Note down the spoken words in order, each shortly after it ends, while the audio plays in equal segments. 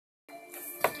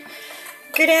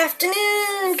Good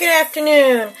afternoon, good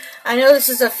afternoon. I know this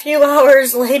is a few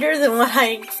hours later than what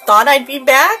I thought I'd be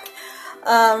back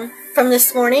from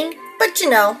this morning, but you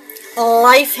know,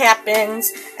 life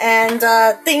happens and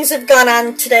things have gone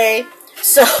on today,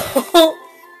 so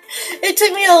it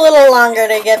took me a little longer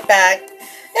to get back.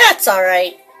 That's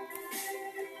alright.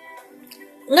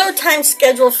 No time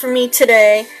scheduled for me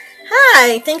today.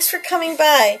 Hi, thanks for coming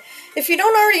by. If you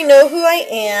don't already know who I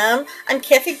am, I'm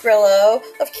Kathy Grillo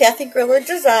of Kathy Grillo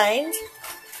Designs.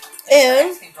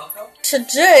 And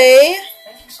today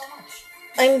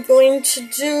I'm going to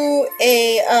do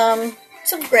a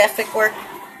some graphic work.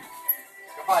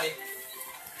 I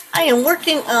am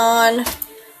working on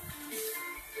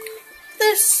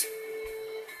this.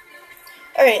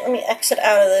 Alright, let me exit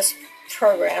out of this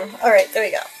program. Alright, there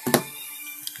we go.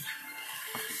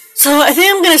 So I think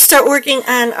I'm going to start working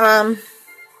on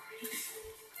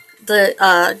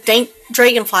the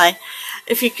dragonfly.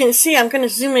 If you can see, I'm going to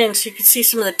zoom in so you can see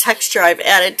some of the texture I've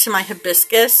added to my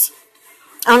hibiscus.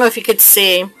 I don't know if you could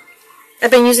see.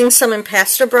 I've been using some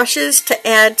impasto brushes to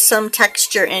add some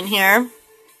texture in here.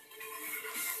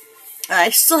 I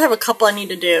still have a couple I need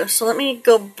to do, so let me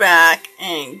go back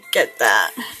and get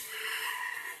that.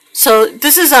 So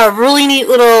this is a really neat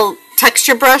little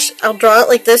texture brush. I'll draw it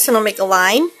like this and I'll make a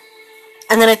line.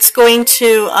 And then it's going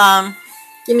to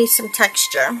give me some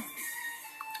texture.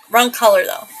 Wrong color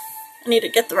though. I need to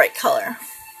get the right color.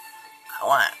 I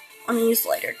want to use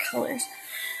lighter colors.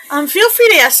 Feel free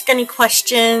to ask any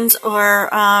questions or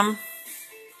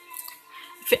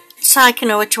so I can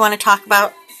know what you want to talk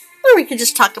about. Or we could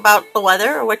just talk about the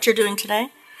weather or what you're doing today.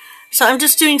 So I'm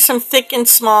just doing some thick and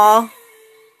small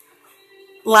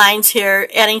lines here,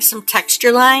 adding some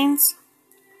texture lines.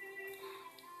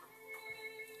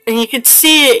 And you can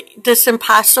see this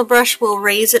impasto brush will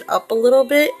raise it up a little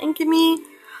bit and give me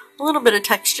a little bit of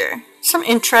texture, some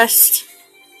interest.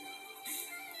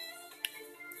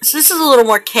 So this is a little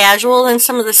more casual than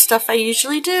some of the stuff I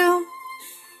usually do.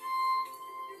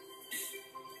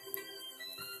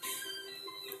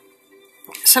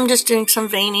 So I'm just doing some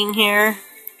veining here.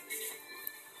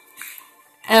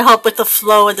 And help with the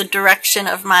flow of the direction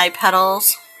of my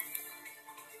petals.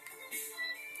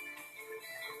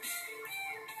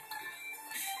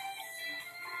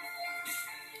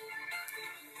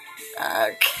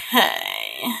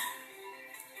 Okay.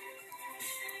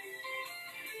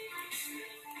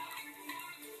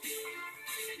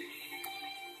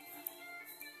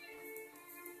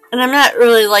 And I'm not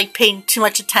really like paying too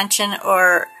much attention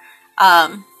or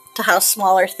to how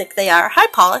small or thick they are. Hi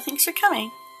Paula, thanks for coming.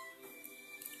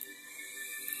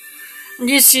 I'm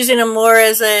just using them more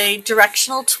as a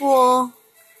directional tool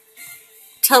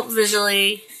to help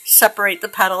visually separate the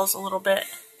petals a little bit.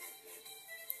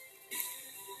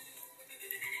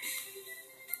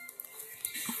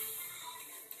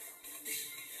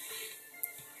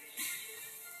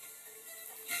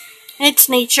 It's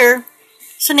nature.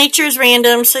 So nature is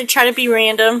random, so try to be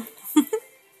random.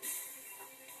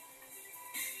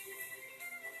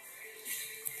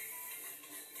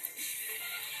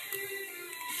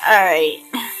 Alright.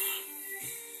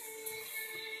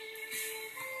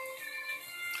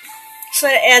 So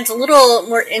it adds a little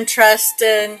more interest,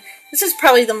 and this is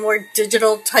probably the more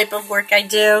digital type of work I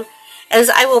do, as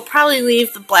I will probably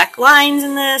leave the black lines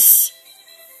in this.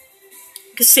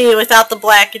 You can see without the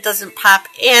black it doesn't pop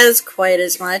as quite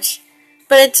as much,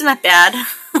 but it's not bad.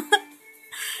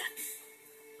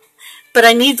 But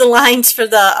I need the lines for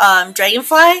the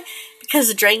dragonfly, because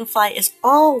the dragonfly is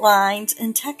all lines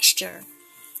and texture.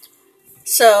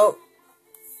 So,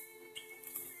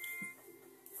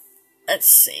 let's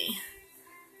see.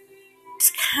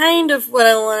 It's kind of what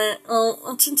I want.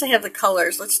 Well, since I have the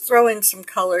colors, let's throw in some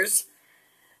colors.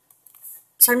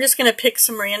 So I'm just going to pick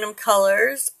some random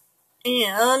colors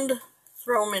and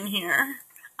throw them in here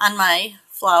on my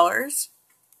flowers.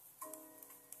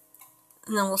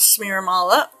 And then we'll smear them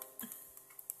all up.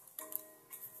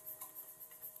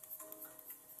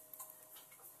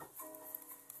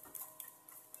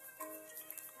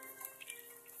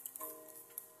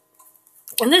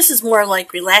 And this is more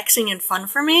like relaxing and fun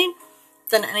for me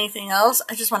than anything else.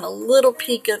 I just want a little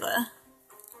peek of the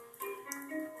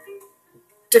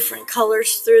different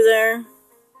colors through there.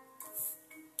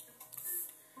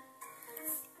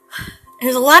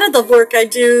 There's a lot of the work I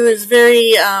do is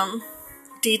very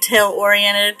detail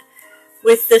oriented.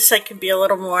 With this I can be a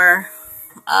little more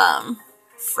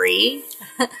free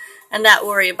and not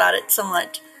worry about it so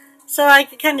much. So I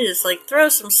can kind of just like throw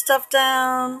some stuff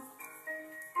down,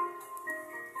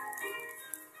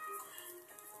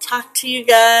 talk to you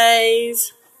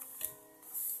guys.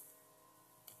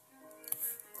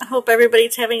 I hope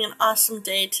everybody's having an awesome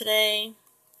day today.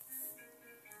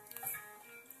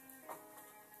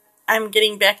 I'm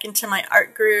getting back into my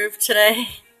art groove today.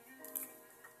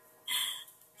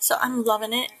 So I'm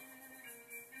loving it.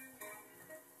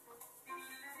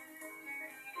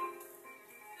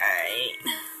 Alright.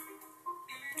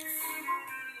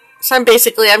 So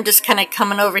I'm just kind of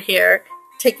coming over here,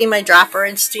 taking my dropper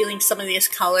and stealing some of these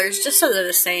colors just so they're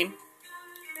the same.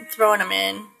 I'm throwing them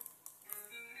in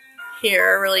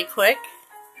here really quick.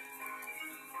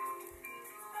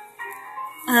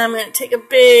 I'm going to take a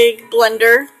big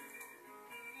blender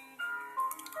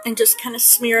and just kind of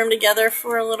smear them together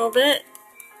for a little bit.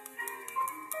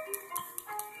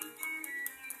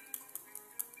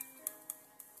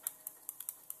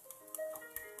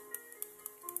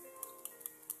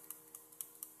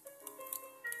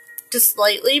 Just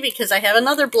lightly because I have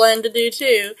another blend to do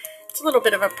too. It's a little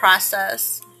bit of a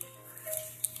process.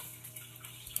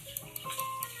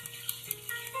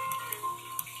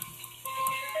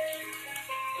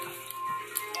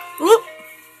 Whoop!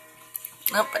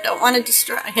 Nope, I don't want to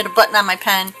destroy. I hit a button on my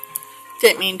pen.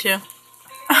 Didn't mean to.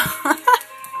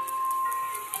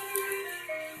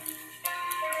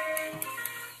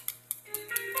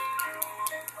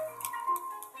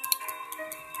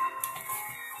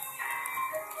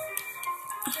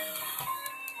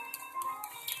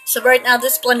 So right now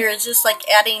this blender is just like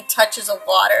adding touches of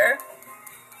water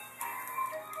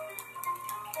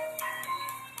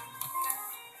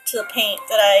to the paint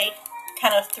that I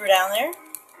kind of threw down there.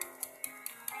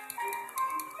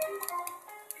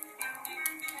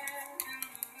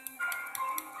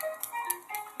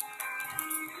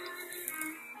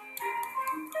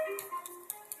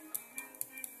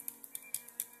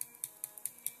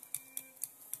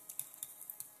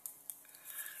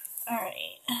 Alright.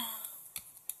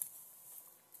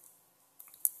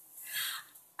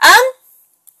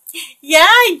 Yeah,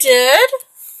 I did.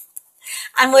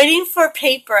 I'm waiting for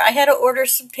paper. I had to order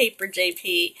some paper,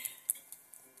 JP.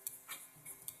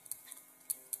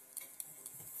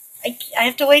 I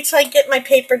have to wait till I get my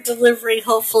paper delivery,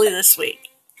 hopefully this week.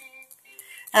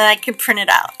 And I can print it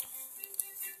out.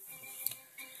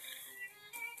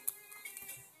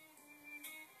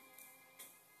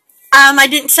 I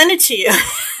didn't send it to you.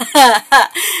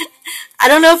 I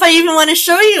don't know if I even want to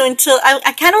show you until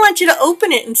I kind of want you to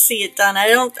open it and see it done. I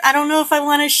don't know if I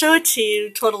want to show it to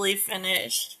you totally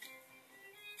finished.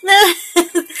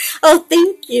 Oh,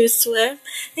 thank you, Swift.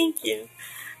 Thank you.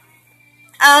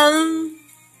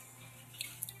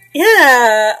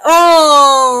 Yeah.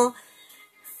 Oh.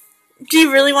 Do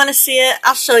you really want to see it?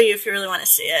 I'll show you if you really want to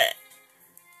see it.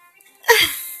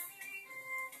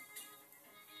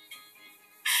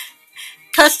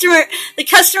 The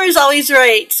customer is always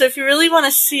right. So if you really want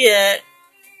to see it,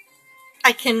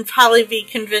 I can probably be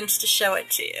convinced to show it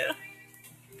to you.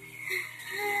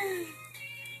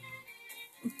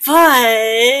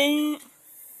 But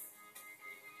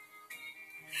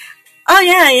oh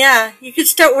yeah, you could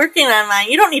start working on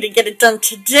mine. You don't need to get it done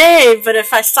today, but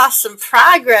if I saw some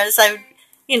progress,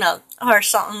 or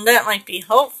something, that might be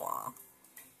hopeful.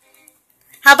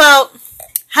 How about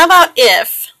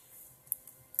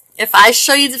if I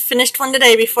show you the finished one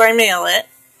today before I mail it,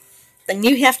 then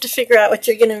you have to figure out what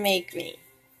you're going to make me.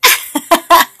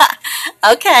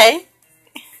 Okay.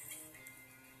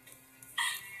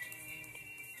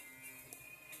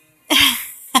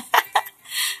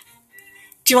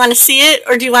 Do you want to see it,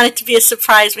 or do you want it to be a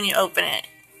surprise when you open it?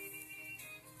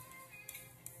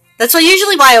 That's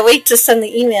usually why I wait to send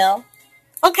the email.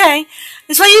 Okay.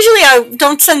 That's why usually I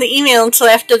don't send the email until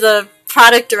after the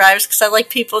product arrives, because I like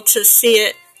people to see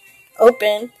it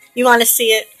open. You want to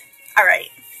see it?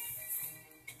 Alright.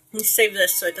 Let me save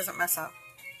this so it doesn't mess up.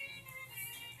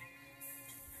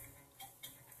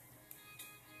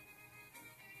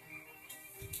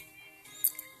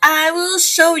 I will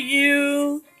show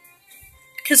you,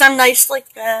 because I'm nice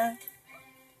like that.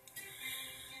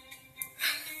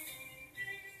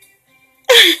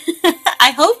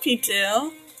 I hope you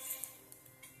do.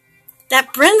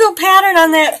 That brindle pattern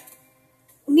on that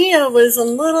Nia was a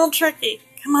little tricky.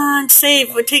 Come on,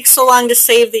 save. It takes so long to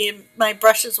save my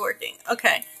brushes working.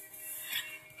 Okay.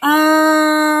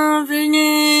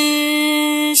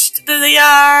 Finished. There they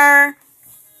are.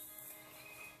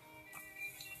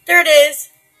 There it is.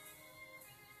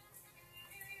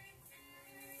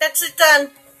 That's it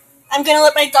done. I'm gonna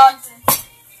let my dogs in.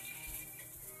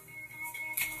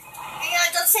 Hang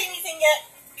on, don't say anything yet.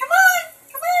 Come on,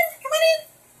 come on in.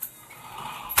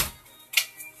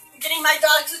 I'm getting my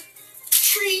dogs a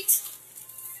treat.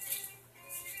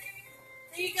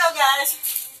 There you go, guys.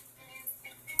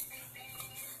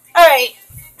 Alright.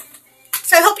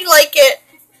 So I hope you like it.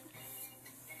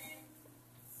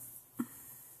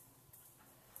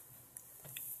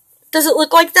 Does it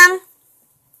look like them?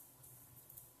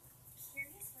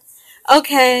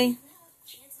 Okay,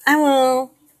 I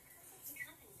will.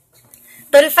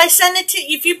 But if I send it to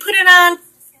you, if you put it on,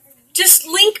 just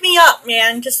link me up,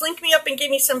 man. Just link me up and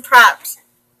give me some props.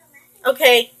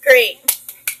 Okay, great.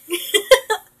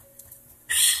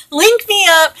 Link me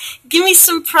up, give me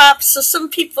some props so some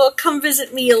people come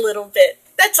visit me a little bit.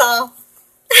 That's all.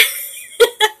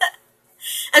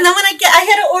 And then I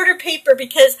had to order paper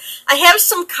because I have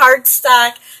some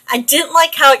cardstock. I didn't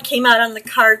like how it came out on the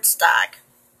cardstock.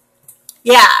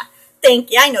 Yeah,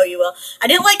 thank you. I know you will. I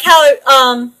didn't like how it,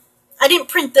 I didn't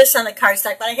print this on the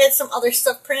cardstock, but I had some other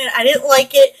stuff printed. I didn't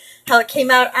like it, how it came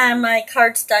out on my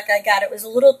cardstock I got. It was a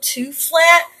little too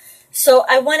flat. So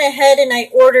I went ahead and I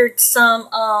ordered some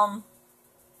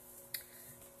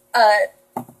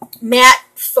matte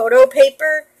photo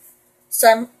paper.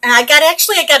 So I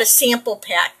got a sample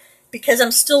pack because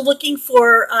I'm still looking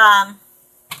for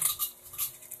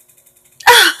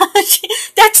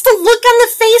that's the look on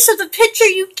the face of the picture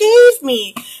you gave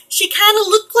me. She kind of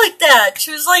looked like that.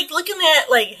 She was like looking at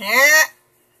it like, huh?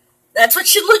 That's what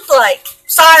she looked like.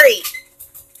 Sorry.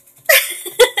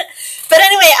 But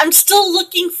anyway, I'm still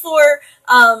looking for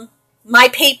my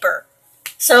paper.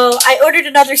 So I ordered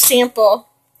another sample.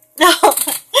 No.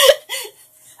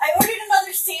 I ordered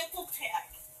another sample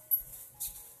pack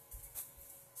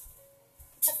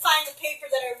to find the paper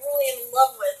that I really am in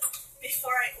love with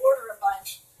before I order a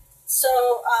bunch. So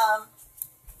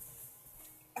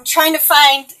I'm trying to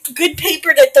find good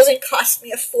paper that doesn't cost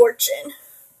me a fortune.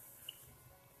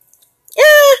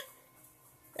 Yeah,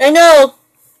 I know.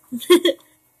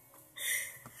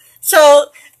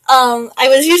 So I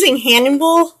was using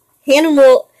Hannibal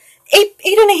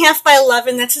 8.5 by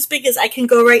 11. That's as big as I can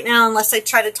go right now unless I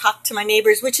try to talk to my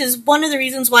neighbors, which is one of the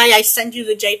reasons why I send you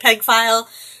the JPEG file.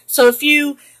 So if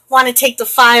you want to take the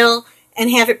file and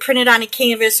have it printed on a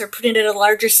canvas or print it at a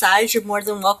larger size, you're more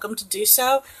than welcome to do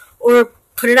so. Or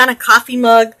put it on a coffee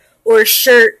mug or a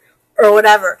shirt or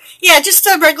whatever. Yeah, just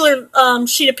a regular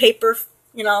sheet of paper,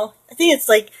 you know. I think it's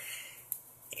like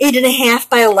 8.5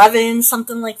 by 11,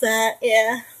 something like that.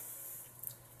 Yeah.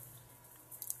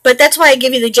 But that's why I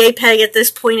give you the JPEG at this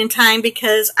point in time,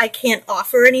 because I can't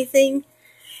offer anything.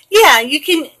 Yeah, you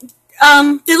can,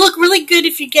 they look really good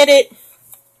if you get it.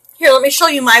 Here, let me show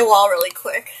you my wall really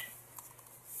quick.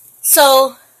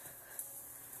 So,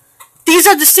 these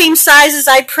are the same sizes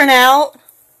I print out.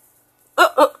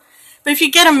 But if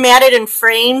you get them matted and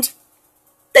framed,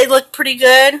 they look pretty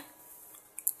good.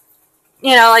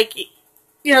 You know, like,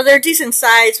 you know, they're decent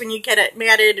size when you get it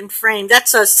matted and framed.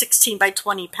 That's a 16 by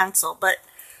 20 pencil, but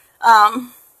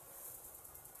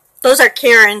those are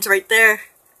Karen's right there.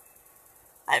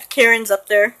 I have Karen's up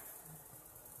there.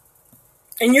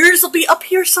 And yours will be up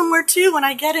here somewhere too when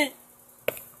I get it.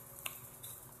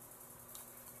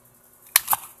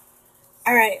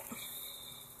 Alright.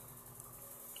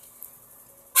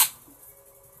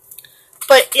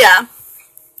 But yeah.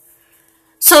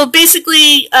 So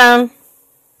basically,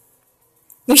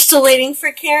 you're still waiting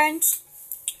for Karen's?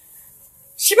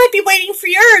 She might be waiting for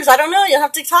yours. I don't know. You'll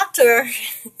have to talk to her.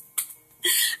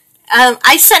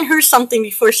 I sent her something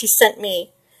before she sent me.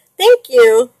 Thank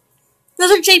you.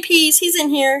 Those are JP's. He's in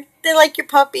here. They like your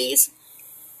puppies.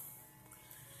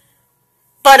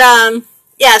 But,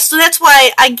 yeah, so that's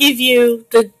why I give you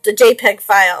the JPEG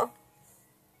file.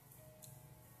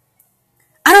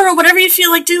 I don't know, whatever you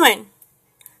feel like doing.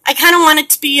 I kind of want it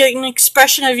to be an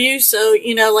expression of you, so,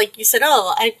 you know, like you said,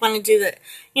 oh, I want to do that.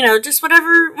 You know, just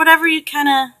whatever you kind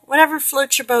of, whatever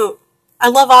floats your boat. I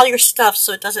love all your stuff,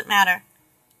 so it doesn't matter.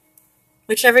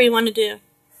 Whichever you want to do.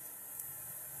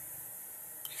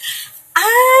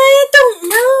 I don't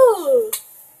know.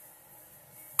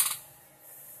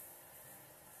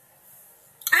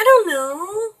 I don't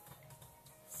know.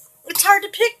 It's hard to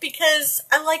pick because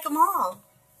I like them all.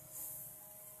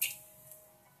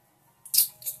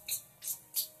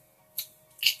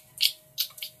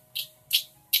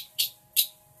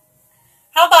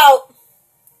 How about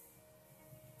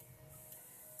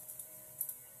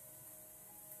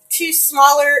two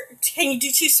smaller? Can you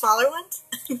do two smaller ones?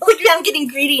 Look, I'm getting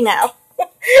greedy now.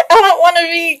 I want one of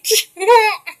each.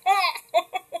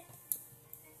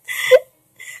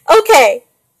 Okay.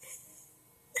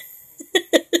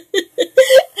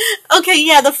 Okay,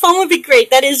 yeah, the foam would be great.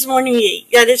 That is more neat.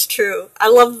 That is true. I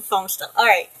love the foam stuff.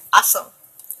 Alright, awesome.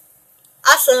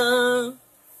 Awesome.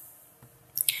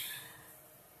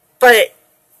 But,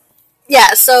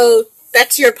 yeah, so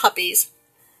that's your puppies.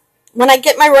 When I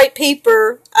get my right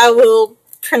paper, I will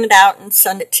print it out and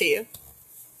send it to you.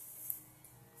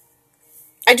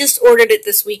 I just ordered it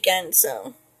this weekend,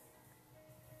 so.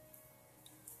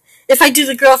 If I do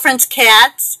the girlfriend's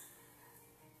cats,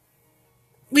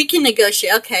 We can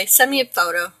negotiate. Okay, send me a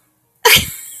photo.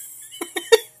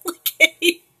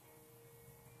 Okay.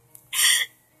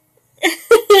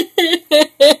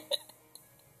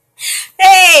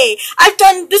 Hey,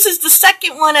 this is the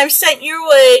second one I've sent your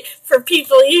way for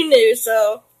people you knew,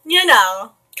 so, you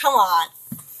know, come on.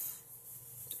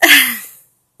 I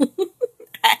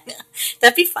know.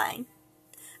 That'd be fine.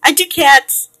 I do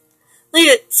cats. Look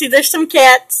at, see, there's some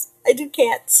cats. I do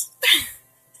cats.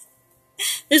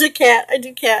 There's a cat. I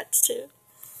do cats, too.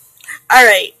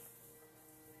 Alright.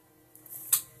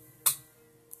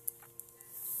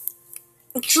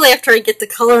 Actually, after I get the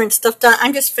color and stuff done,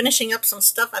 I'm just finishing up some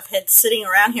stuff I've had sitting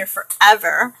around here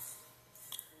forever.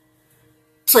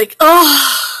 It's like,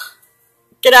 oh,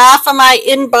 get off of my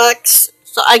inbox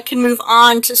so I can move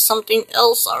on to something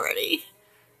else already.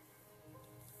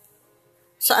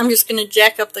 So I'm just going to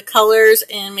jack up the colors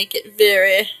and make it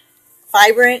very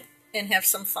vibrant and have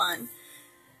some fun.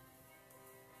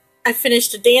 I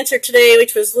finished a dancer today,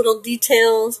 which was little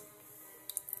details.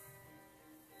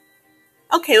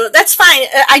 Okay, well, that's fine.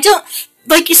 I don't,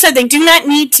 like you said, they do not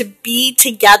need to be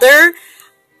together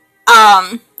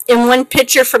in one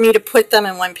picture for me to put them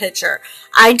in one picture.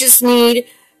 I just need,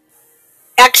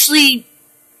 actually,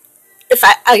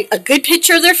 a good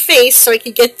picture of their face so I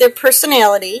could get their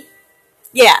personality.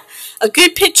 Yeah, a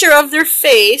good picture of their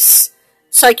face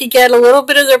so I could get a little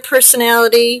bit of their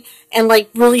personality and, like,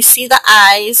 really see the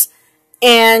eyes.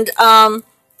 And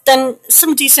then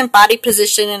some decent body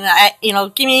position,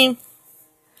 and give me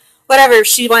whatever, if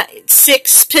she wants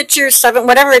 6 pictures, 7,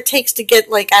 whatever it takes to get,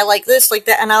 like, I like this, like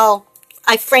that, and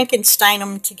I Frankenstein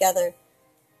them together.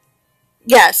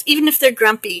 Yes, even if they're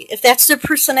grumpy. If that's their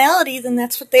personality, then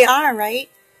that's what they are, right?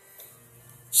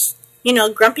 You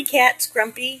know, grumpy cat's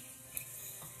grumpy.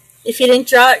 If you didn't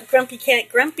draw it grumpy cat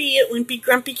grumpy, it wouldn't be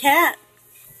grumpy cat.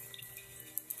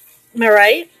 Am I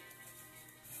right?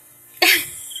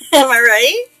 Am I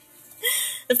right?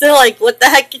 If they're like, what the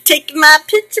heck you taking my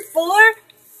picture for?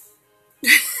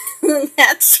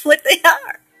 That's what they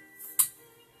are.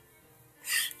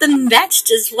 Then that's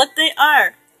just what they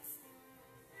are.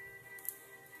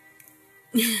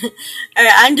 Alright,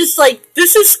 I'm just like,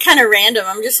 this is kind of random.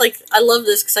 I'm just like, I love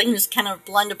this because I can just kind of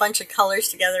blend a bunch of colors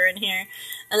together in here.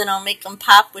 And then I'll make them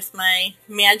pop with my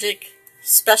magic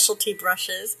specialty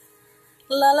brushes.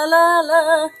 La la la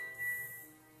la.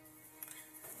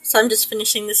 So I'm just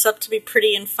finishing this up to be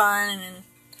pretty and fun. And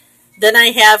then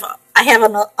I have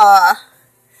an,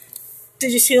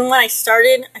 did you see the one I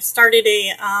started? I started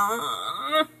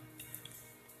a,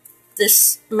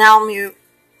 this Malamute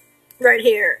right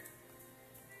here.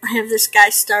 I have this guy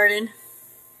started.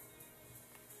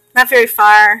 Not very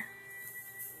far,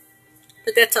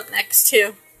 but that's up next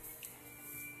too.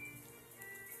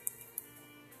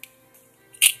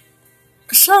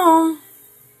 So,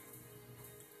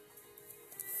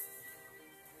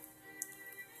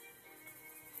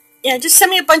 yeah, just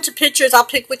send me a bunch of pictures. I'll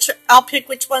pick which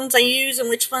ones I use and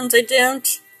which ones I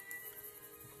don't.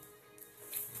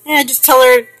 Yeah, just tell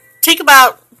her, take a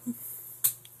bunch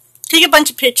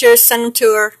of pictures, send them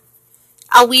to her.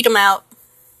 I'll weed them out.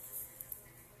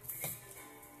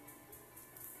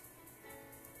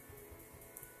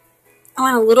 I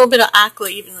want a little bit of aqua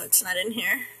even though it's not in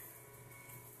here.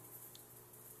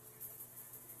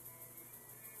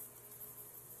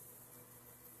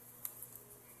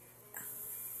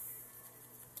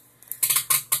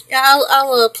 Yeah,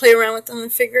 I'll play around with them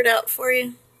and figure it out for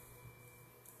you.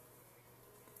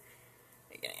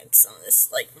 I'm gonna add some of this,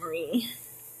 like, marine.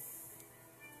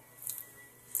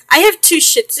 I have 2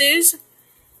 Shih Tzus.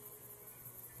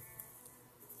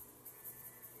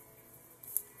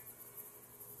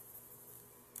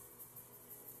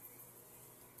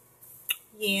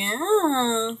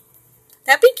 Yeah,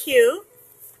 that'd be cute.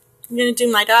 I'm gonna do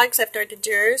my dogs after I did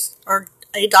yours, or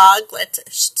a dog. Let's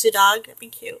a Shih Tzu dog. That'd be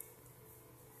cute.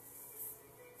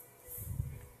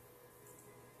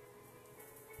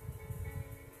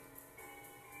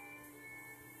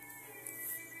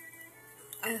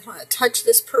 I just want to touch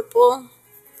this purple.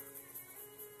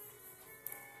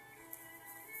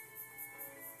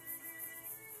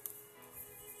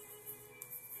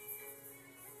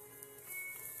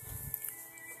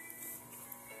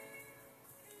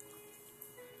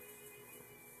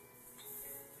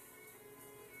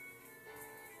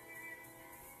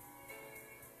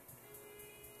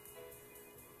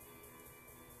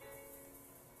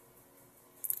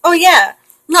 Oh yeah.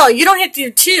 No, you don't have to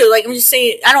do 2. Like, I'm just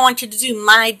saying, I don't want you to do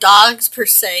my dogs per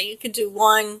se. You could do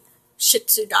 1 Shih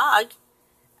Tzu dog.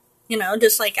 You know,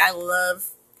 just like I love,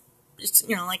 just,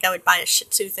 you know, like I would buy a Shih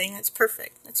Tzu thing. That's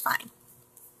perfect. That's fine.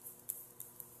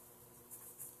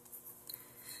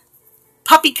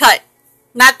 Puppy cut.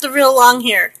 Not the real long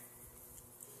hair.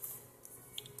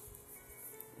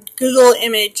 Google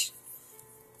image.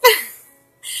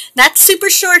 Not super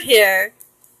short hair,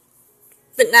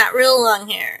 but not real long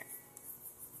hair.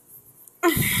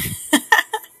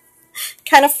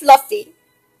 Kind of fluffy.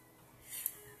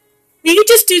 You could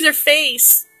just do their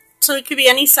face. So it could be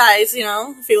any size, you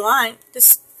know, if you want.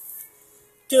 Just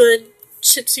do a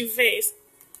Shih Tzu face.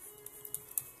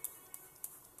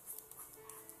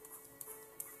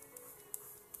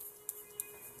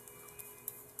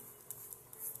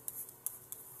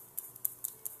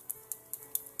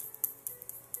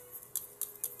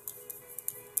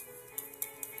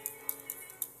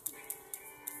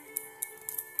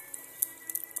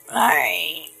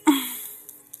 Alright.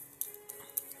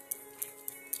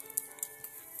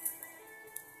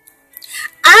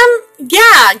 Yeah,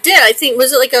 I did. I think,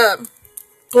 was it like a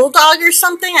bulldog or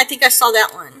something? I think I saw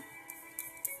that one.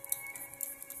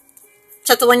 Is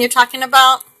that the one you're talking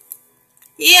about?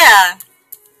 Yeah.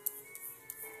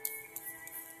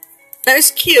 That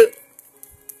was cute.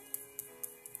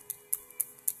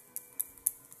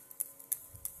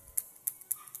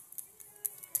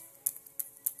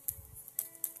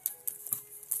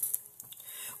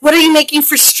 What are you making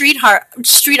for street art?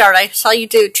 I saw you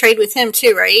do trade with him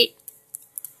too, right?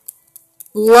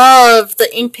 Love the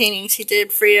ink paintings he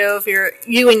did for you of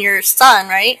you and your son,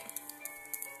 right?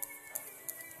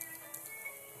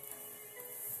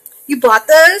 You bought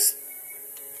those?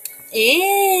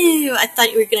 Ew, I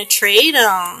thought you were gonna trade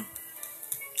them.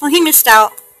 Well, he missed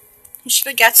out. He should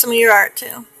have got some of your art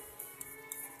too.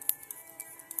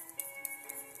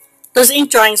 Those ink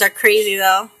drawings are crazy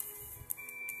though.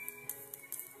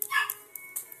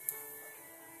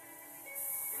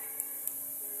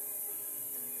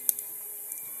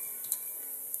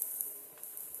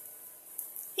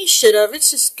 He should have.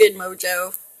 It's just good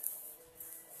mojo.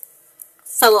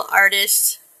 Fellow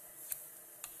artist.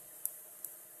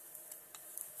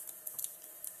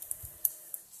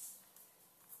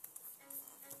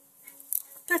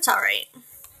 That's alright.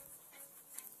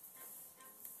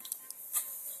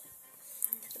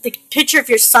 The picture of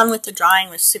your son with the drawing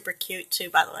was super cute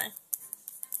too, by the way.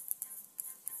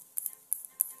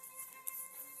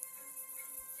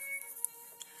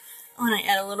 I want to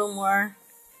add a little more.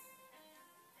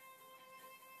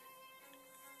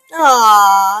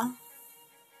 Aww.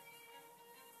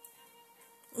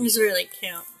 It was really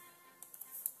cute.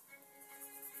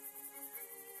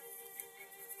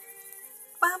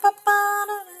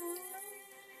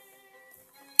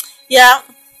 Yeah.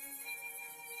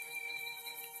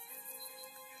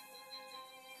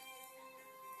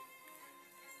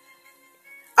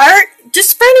 Art,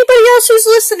 just for anybody else who's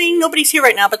listening, nobody's here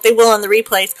right now, but they will on the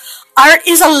replays. Art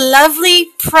is a lovely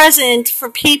present for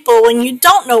people when you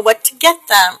don't know what to get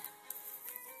them.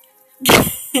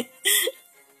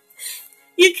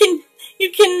 You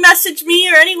can message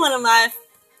me or any one of my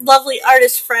lovely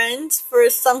artist friends for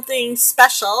something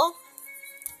special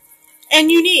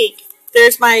and unique.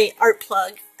 There's my art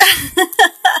plug.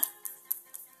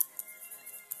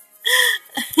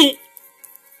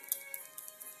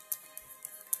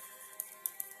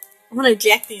 I'm going to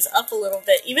jack these up a little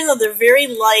bit, even though they're very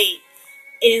light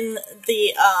in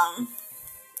the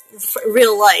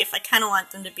real life. I kind of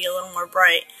want them to be a little more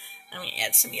bright. I'm going to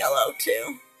add some yellow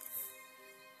too.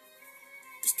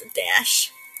 Just a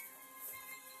dash.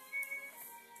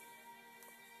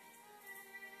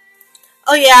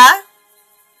 Oh yeah?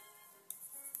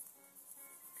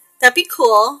 That'd be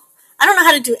cool. I don't know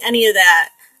how to do any of that.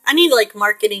 I need like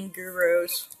marketing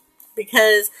gurus.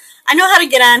 Because I know how to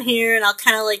get on here and I'll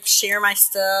kind of like share my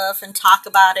stuff and talk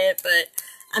about it, but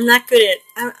I'm not good at,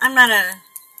 I'm not a,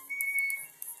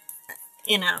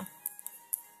 you know,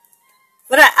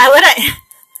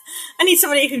 I need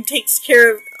somebody who takes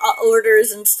care of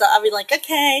orders and stuff. I'll be like,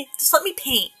 okay, just let me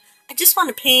paint. I just want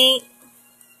to paint.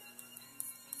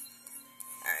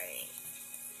 Alright.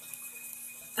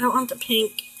 I don't want the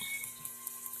pink.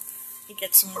 You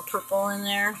get some more purple in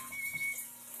there.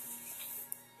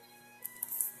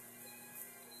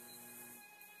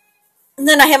 And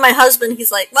then I have my husband,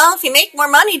 he's like, well, if you make more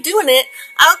money doing it,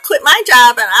 I'll quit my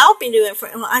job and I'll be doing it for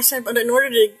him. I said, but in order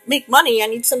to make money, I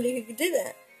need somebody who can do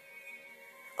that.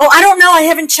 Oh, I don't know. I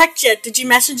haven't checked yet. Did you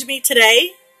message me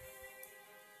today?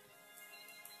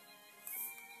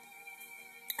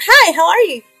 Hi, how are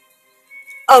you?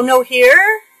 Oh, no,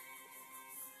 here?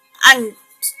 On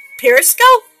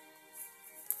Periscope?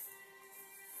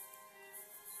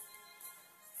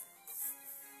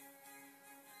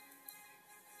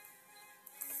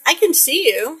 I can see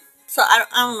you, so I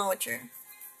don't know what you're...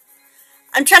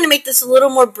 I'm trying to make this a little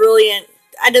more brilliant.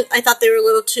 I thought they were a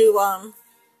little too,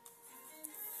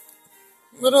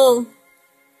 little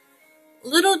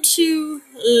too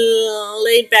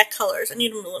laid back colors. I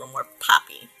need them a little more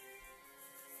poppy.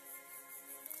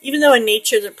 Even though in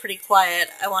nature they're pretty quiet,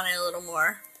 I want it a little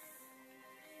more.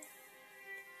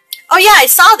 Oh yeah, I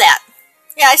saw that.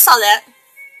 Yeah, I saw that.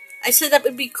 I said that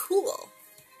would be cool.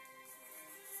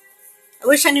 I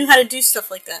wish I knew how to do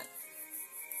stuff like that.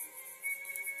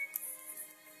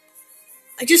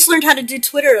 I just learned how to do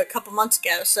Twitter a couple months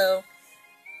ago, so,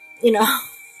 you know.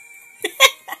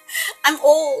 I'm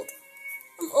old.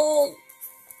 I'm old.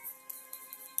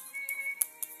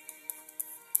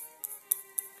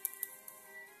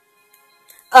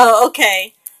 Oh,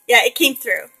 okay. Yeah, it came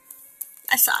through.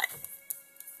 I saw it.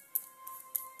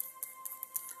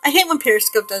 I hate when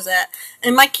Periscope does that.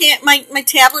 And my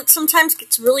tablet sometimes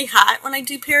gets really hot when I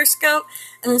do Periscope,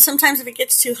 and then sometimes if it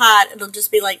gets too hot, it'll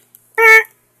just be like, burr.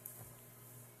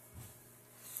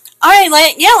 All right,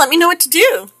 let me know what to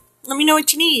do. Let me know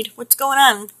what you need. What's going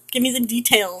on? Give me the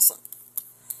details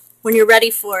when you're ready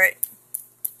for it.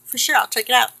 For sure, I'll check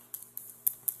it out.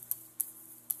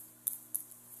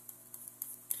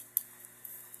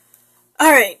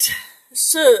 All right,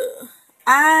 so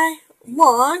I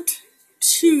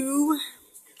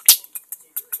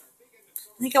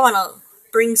think I want to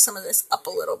bring some of this up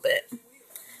a little bit.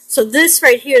 So this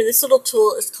right here, this little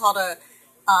tool is called a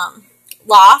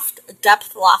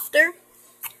depth lofter.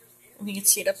 If you can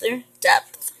see it up there,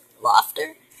 depth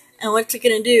lofter. And what it's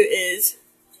going to do is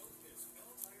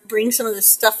bring some of this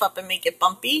stuff up and make it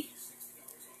bumpy.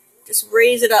 Just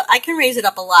raise it up. I can raise it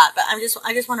up a lot, but I just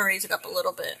want to raise it up a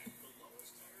little bit.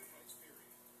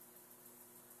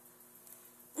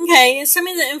 Okay, send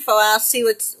me the info. I'll see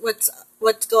what's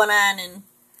going on and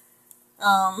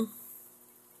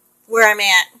where I'm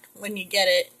at when you get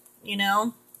it. You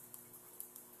know.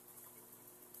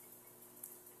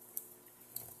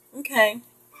 Okay.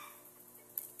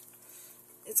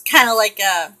 It's kind of like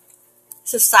a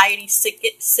Society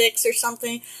 6 or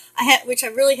something. Which I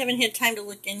really haven't had time to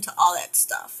look into all that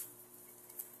stuff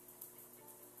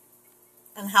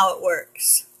and how it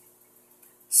works.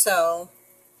 So.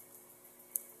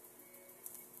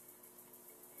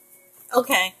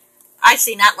 Okay, I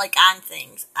see, not like on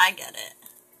things. I get it.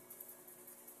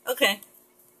 Okay.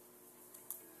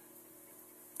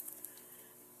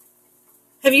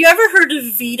 Have you ever heard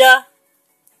of Vita?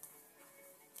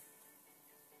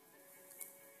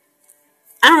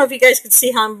 I don't know if you guys can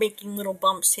see how I'm making little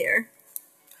bumps here.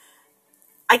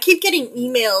 I keep getting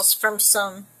emails from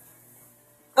some...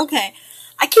 Okay.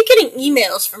 I keep getting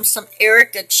emails from some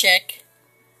Erica chick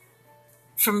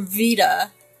from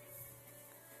Vita.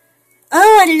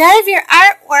 Oh, I love your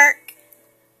artwork.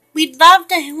 We'd love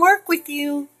to work with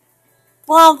you.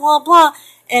 Blah, blah, blah.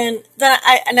 And then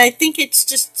I think it's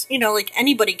just, you know, like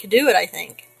anybody could do it, I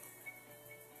think.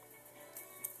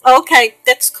 Okay,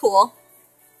 that's cool.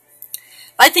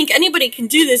 I think anybody can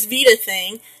do this Vita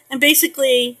thing. And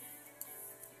basically,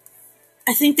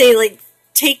 I think they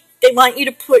want you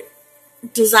to put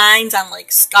designs on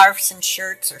like scarves and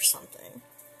shirts or something.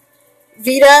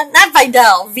 Vita, not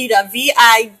Vidal, Vita,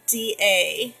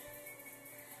 V-I-D-A.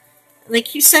 And they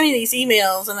keep sending these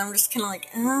emails, and I'm just kind of like,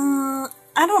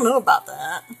 I don't know about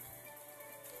that.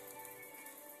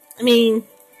 I mean,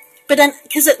 but then,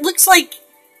 because it looks like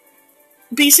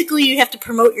basically you have to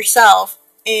promote yourself,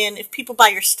 and if people buy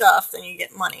your stuff, then you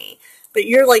get money. But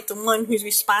you're like the one who's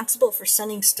responsible for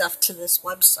sending stuff to this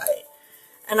website.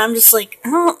 And I'm just like,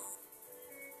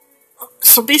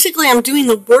 so basically I'm doing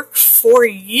the work for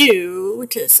you,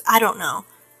 which is, I don't know.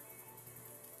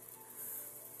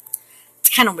 It's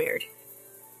kind of weird.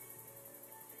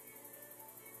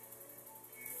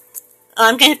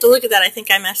 I'm going to have to look at that. I think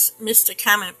I missed a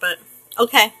comment, but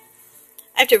okay.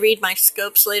 I have to read my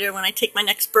scopes later when I take my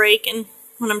next break and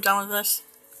when I'm done with this.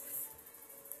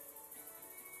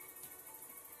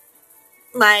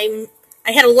 I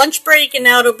had a lunch break and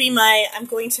now it'll be I'm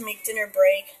going to make dinner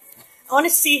break. I want to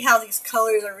see how these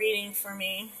colors are reading for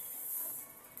me.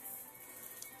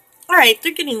 Alright,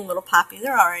 they're getting a little poppy.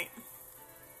 They're alright.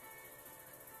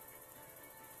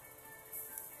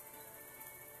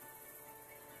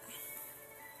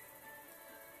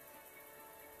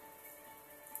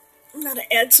 I'm going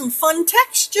to add some fun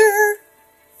texture.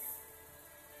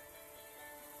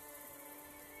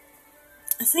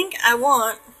 I think I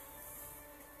want...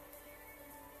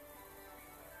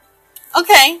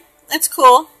 Okay, that's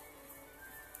cool.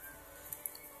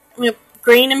 I'm going to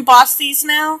grain emboss these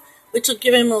now, which will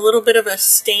give him a little bit of a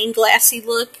stained glassy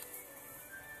look.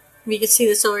 You can see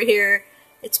this over here.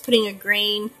 It's putting a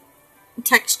grain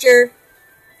texture,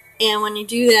 and when you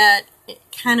do that, it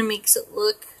kind of makes it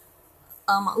look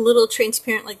a little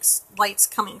transparent, like light's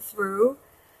coming through.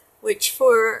 which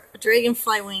for a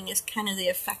dragonfly wing is kind of the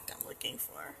effect I'm looking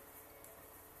for.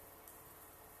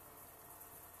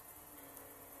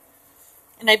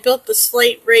 And I built the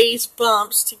slight raised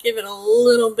bumps to give it a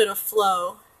little bit of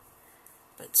flow.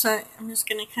 But so I'm just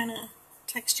going to kind of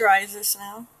texturize this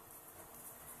now.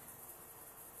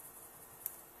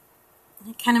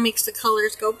 It kind of makes the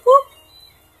colors go whoop.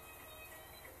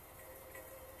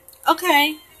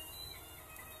 Okay.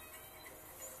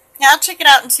 Yeah, I'll check it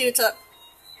out and see what's up.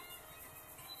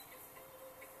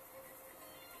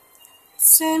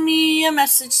 Send me a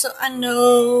message so I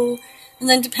know. And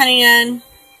then depending on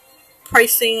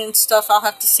pricing and stuff, I'll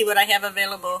have to see what I have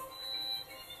available.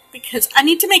 Because I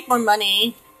need to make more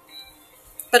money.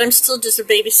 But I'm still just a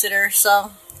babysitter,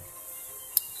 so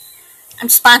I'm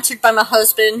sponsored by my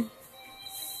husband.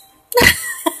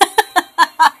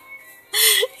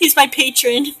 He's my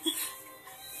patron.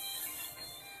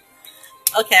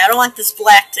 Okay, I don't want this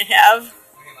black to have.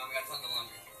 Okay, Mom, I got tons of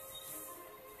laundry.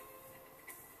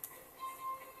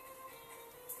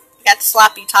 I got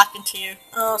sloppy talking to you.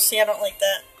 Oh, see, I don't like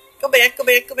that. Go back, go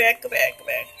back, go back, go back, go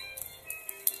back.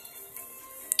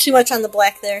 Too much on the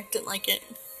black there. Didn't like it.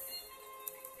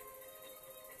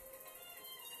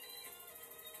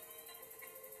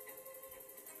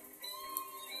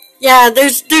 Yeah,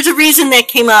 there's a reason that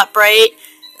came up, right?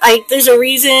 There's a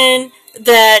reason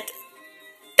that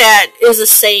is a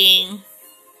saying.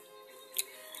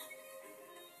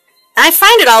 I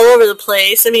find it all over the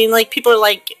place. I mean, like, people are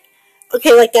like,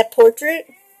 okay, like that portrait.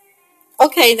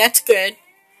 Okay, that's good.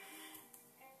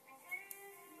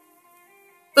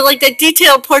 But like that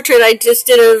detailed portrait I just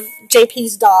did of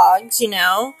JP's dogs, you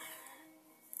know.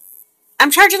 I'm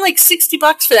charging like $60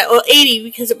 for that. Well, 80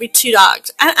 because it'd be 2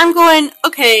 dogs. I'm going,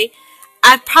 okay,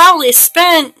 I've probably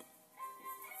spent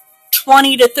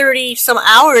 20 to 30 some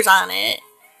hours on it.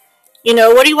 You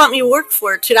know, what do you want me to work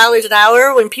for? $2 an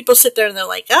hour? When people sit there and they're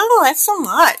like, oh, that's so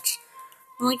much.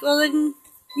 I'm like, well, then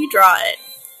you draw it.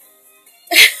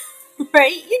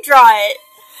 Right? You draw it.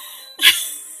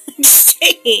 I'm just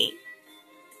saying.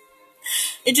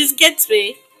 It just gets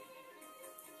me.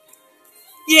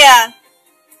 Yeah.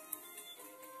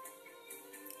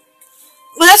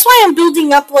 Well, that's why I'm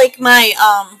building up, like, my,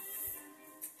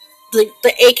 the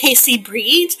AKC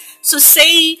breeds. So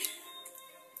say,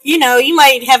 you know, you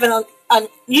might have an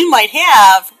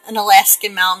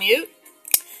Alaskan Malamute,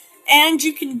 and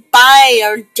you can buy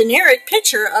a generic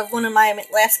picture of one of my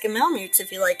Alaskan Malamutes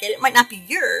if you like it. It might not be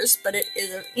yours, but it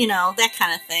is, you know, that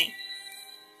kind of thing.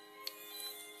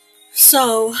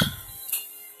 So,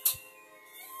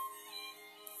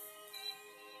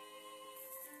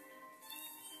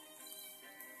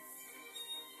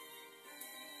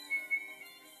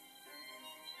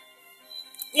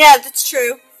 yeah, that's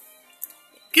true.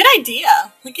 Good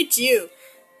idea. Look at you.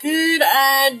 Good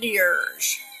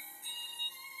ideas.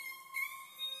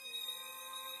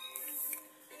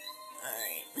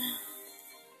 Alright.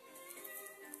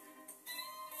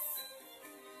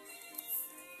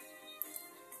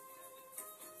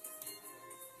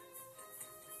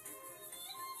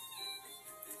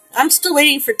 I'm still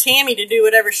waiting for Tammy to do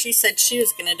whatever she said she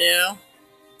was going to do.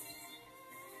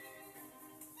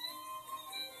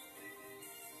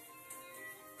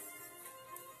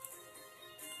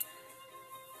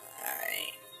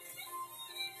 Alright.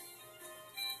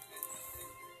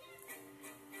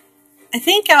 I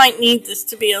think I might need this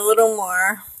to be a little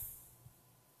more...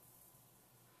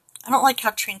 I don't like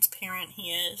how transparent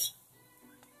he is.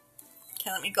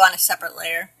 Okay, let me go on a separate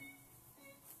layer.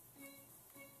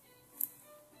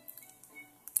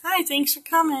 Hi, thanks for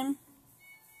coming.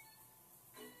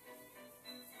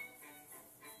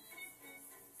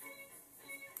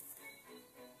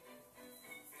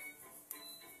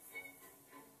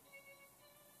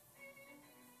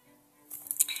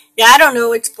 Yeah, I don't know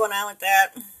what's going on with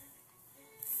that.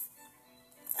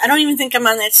 I don't even think I'm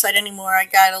on that site anymore. I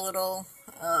got a little,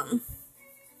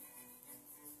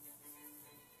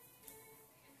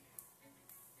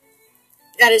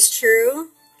 that is true.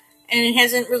 And it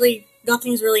hasn't really,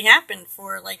 nothing's really happened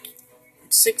for like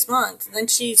 6 months. And then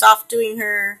she's off doing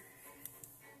her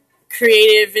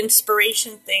creative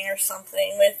inspiration thing or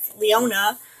something with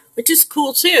Leona, which is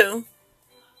cool too.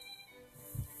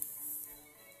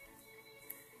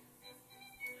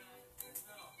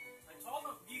 I told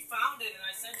him you found it and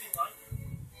I said you liked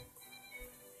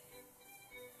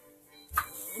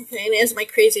it. Okay, and as my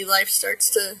crazy life starts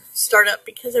to start up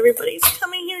because everybody's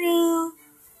coming here now.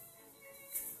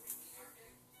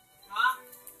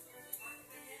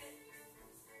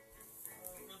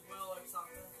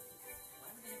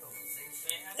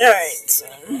 Alright, so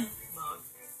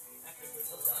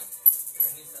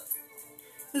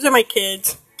those are my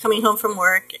kids. coming home from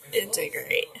work. It's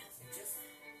great.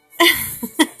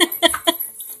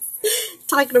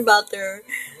 Talking about their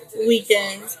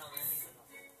weekends.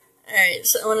 Alright,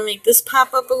 so I want to make this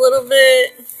pop up a little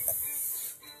bit.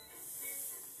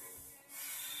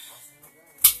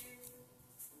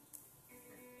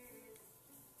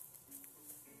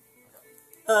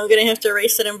 Oh, I'm going to have to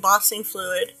erase that embossing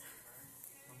fluid.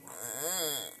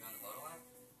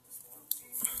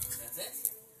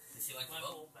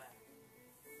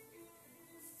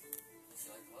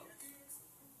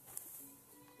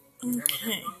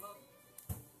 Okay.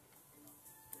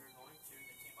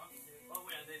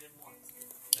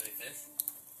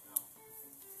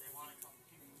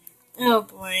 Oh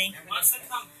boy.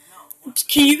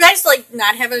 Can you guys like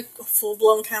not have a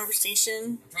full-blown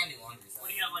conversation? What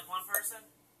do you have, like one person?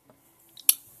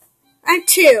 I have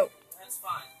two. That's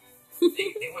fine.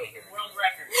 They want to hear it. World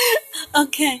record.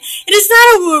 Okay. It is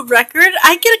not a world record.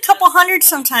 I get a couple hundred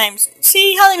sometimes.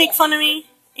 See how they make fun of me?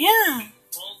 Yeah.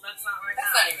 Well, that's not right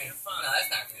That's now. not even fun. No, that's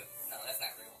not real. No, that's not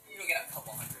real. You don't get a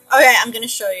couple hundred. Okay, I'm going to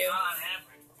show you. Not on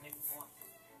average, but maybe one.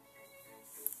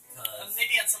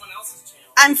 Maybe on someone else's channel.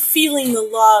 I'm feeling the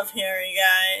love here, you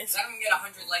guys. I don't even get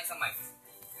 100 likes on my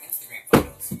Instagram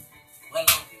photos. Let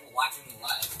alone people watching me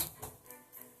live.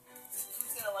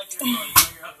 Who's gonna like your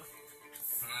photo?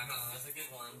 That's a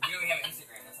good one. You don't even have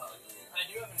Instagram, that's all it is. I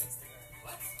do have an Instagram.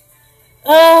 What?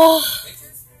 Oh,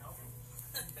 Pictures? No.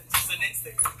 Just an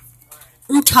Instagram. Alright.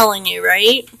 I'm telling you,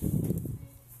 right?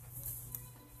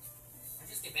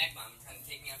 Just get back, Mom. You're trying to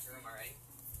take me out your room already.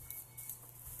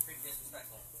 Pretty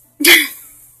disrespectful. You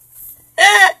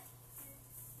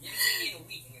haven't seen me in a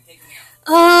week and you're taking me out.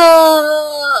 You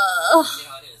know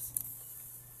how it is.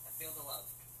 I feel the love.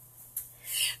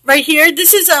 Right here,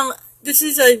 this is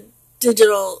a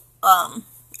digital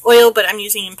oil, but I'm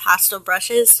using impasto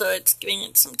brushes, so it's giving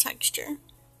it some texture.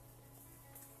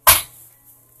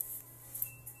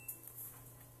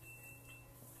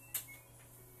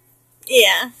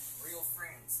 Yeah. Real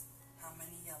friends. How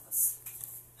many of us?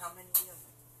 How many of them?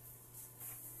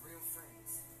 Real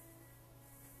friends.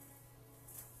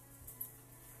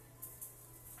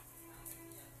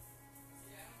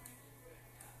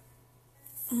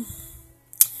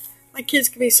 My kids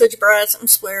can be such brats, I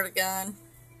swear to God.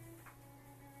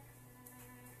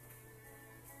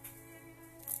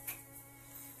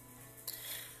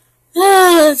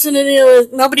 That's an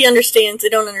idiot. Nobody understands. They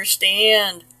don't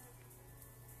understand.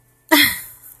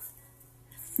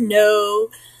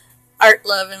 No art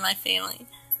love in my family.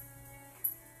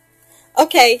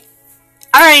 Okay.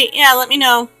 Alright, yeah, let me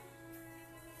know.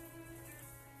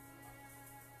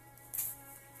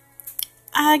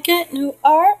 I get no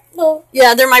art love.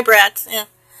 Yeah, they're my brats, yeah.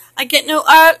 I get no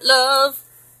art love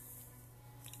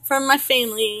from my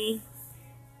family.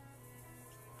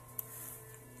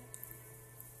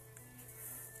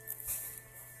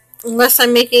 Unless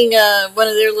I'm making one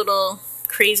of their little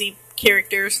crazy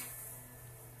characters.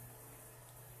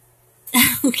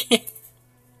 Okay.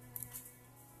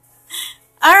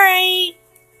 Alright.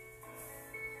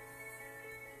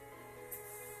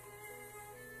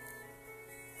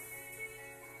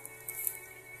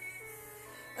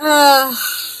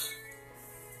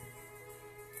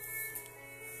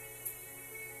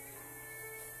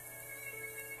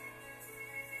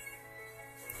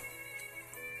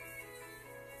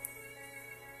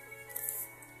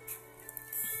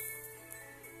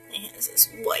 It has this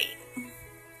white.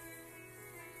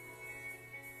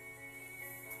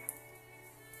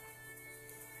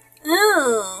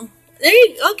 Oh, there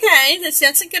you okay.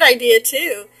 That's a good idea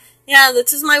too. Yeah,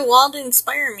 this is my wall to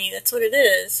inspire me. That's what it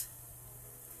is.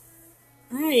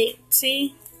 All right,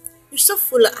 see, you're so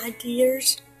full of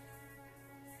ideas.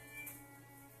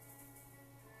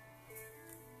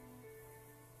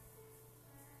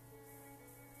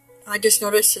 I just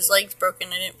noticed his leg's broken.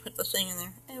 I didn't put the thing in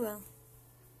there. Oh well.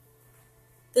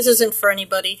 This isn't for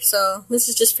anybody, so this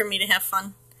is just for me to have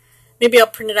fun. Maybe I'll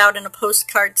print it out in a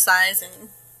postcard size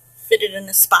and fit it in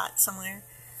a spot somewhere.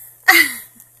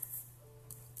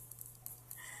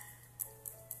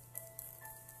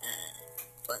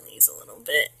 Blend these a little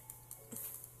bit.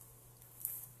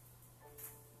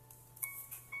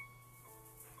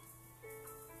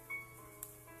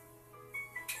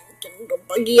 Get a little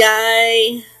buggy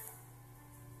eye.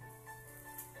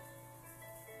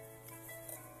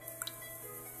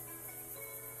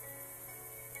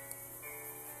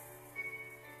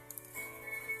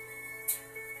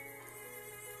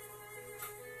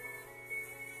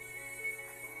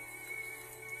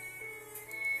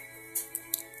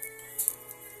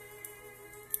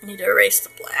 I need to erase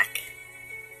the black.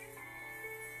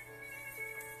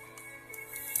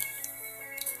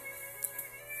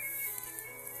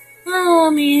 Oh,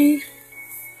 me.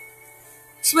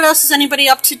 So what else is anybody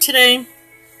up to today?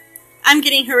 I'm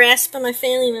getting harassed by my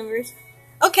family members.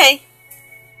 Okay.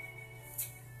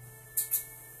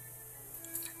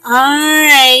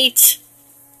 Alright.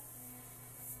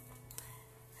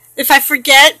 If I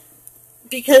forget,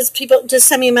 because people just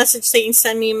send me a message saying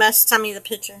send me the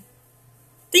picture.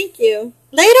 Thank you.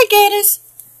 Later, Gators.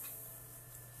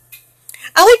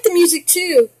 I like the music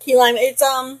too, Key Lime.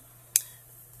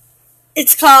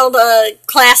 It's called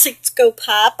Classics Go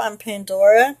Pop on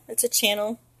Pandora. It's a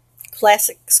channel.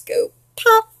 Classics Go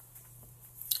Pop.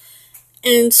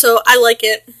 And so I like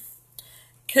it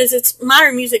because it's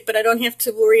modern music, but I don't have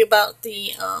to worry about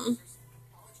the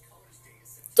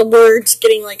words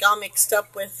getting like all mixed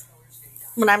up with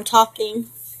when I'm talking.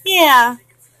 Yeah.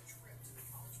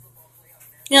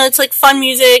 You know, it's like fun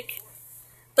music,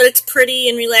 but it's pretty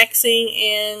and relaxing,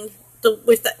 and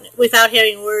without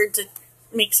having words, it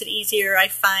makes it easier, I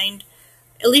find.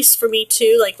 At least for me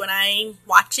too, like when I'm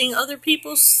watching other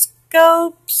people's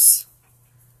scopes.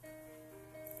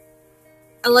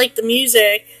 I like the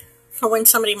music for when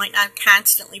somebody might not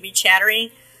constantly be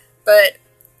chattering, but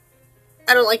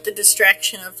I don't like the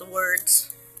distraction of the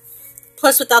words.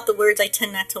 Plus, without the words, I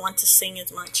tend not to want to sing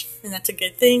as much, and that's a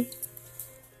good thing.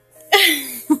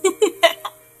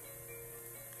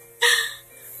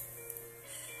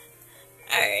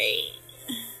 Alright.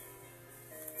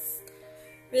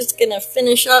 I'm just gonna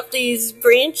finish up these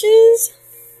branches.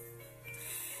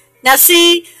 Now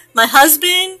see, my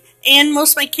husband and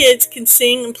most of my kids can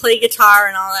sing and play guitar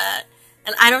and all that,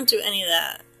 and I don't do any of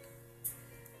that.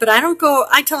 But I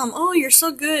tell him, oh, you're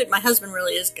so good. My husband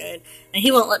really is good, and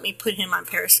he won't let me put him on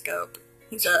Periscope.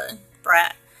 He's a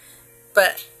brat.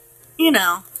 But, you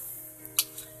know.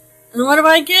 And what do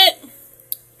I get?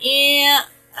 Yeah,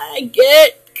 I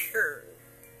get Kurt.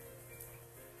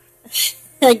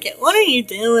 What are you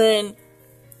doing?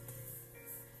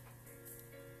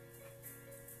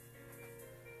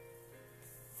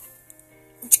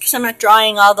 It's because I'm not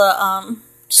drawing all the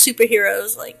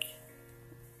superheroes, like,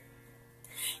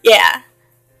 yeah.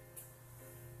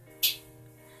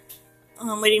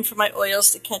 I'm waiting for my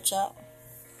oils to catch up.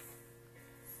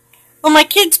 Well, my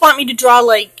kids want me to draw,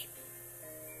 like,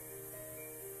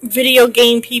 video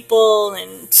game people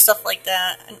and stuff like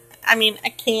that. And, I mean, I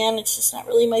can, it's just not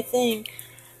really my thing.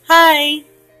 Hi!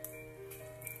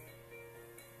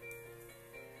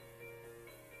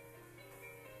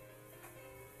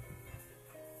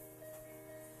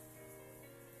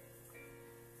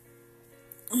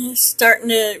 I'm starting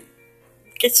to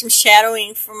get some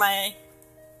shadowing for my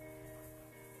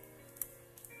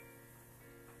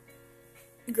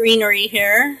greenery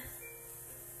here.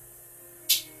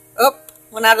 Oh,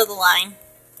 went out of the line.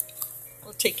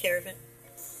 We'll take care of it.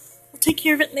 We'll take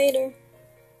care of it later.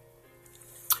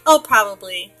 Oh,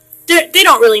 probably. They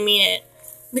don't really mean it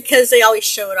because they always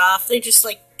show it off. They just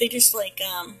like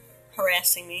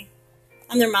harassing me.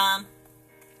 I'm their mom.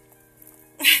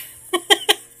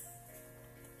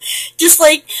 Just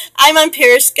like I'm on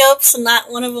Periscope, so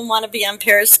not one of them want to be on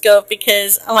Periscope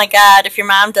because, oh my god, if your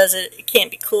mom does it, it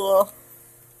can't be cool.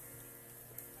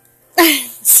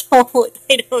 So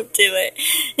they don't do it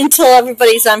until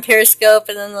everybody's on Periscope,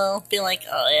 and then they'll be like,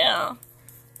 oh yeah,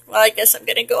 well I guess I'm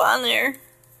gonna go on there.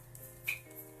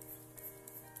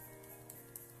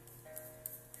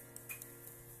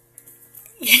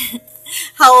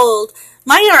 How old?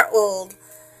 Mine are old.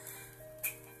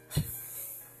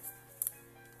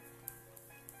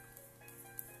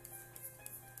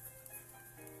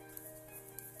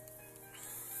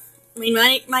 I mean,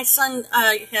 my son,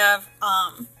 I have,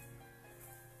 I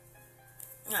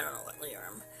don't know what year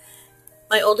I'm.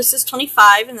 My oldest is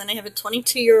 25, and then I have a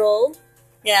 22-year-old.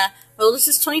 Yeah, my oldest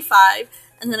is 25,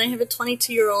 and then I have a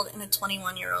 22-year-old and a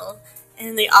 21-year-old.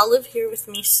 And they all live here with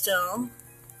me still.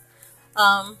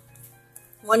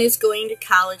 One is going to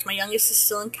college. My youngest is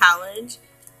still in college.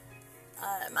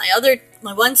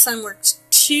 My one son works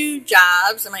 2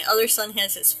 jobs, and my other son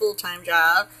has his full-time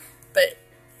job. But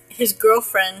his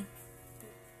girlfriend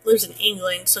lives in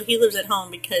England, so he lives at home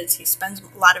because he spends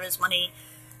a lot of his money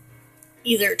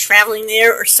either traveling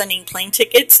there or sending plane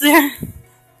tickets there.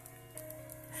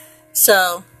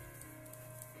 So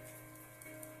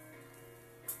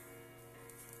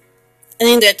I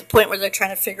think they're at the point where they're trying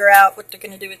to figure out what they're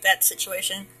going to do with that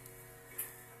situation.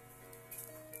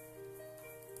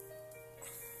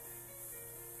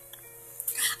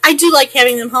 I do like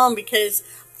having them home because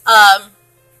I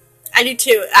do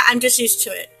too. I'm just used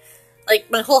to it.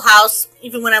 Like, my whole house,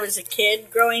 even when I was a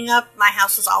kid growing up, my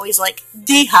house was always like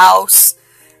the house.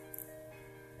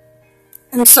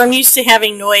 And so I'm used to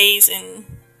having noise and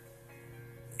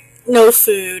no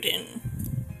food and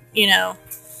you know,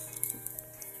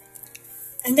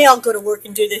 and they all go to work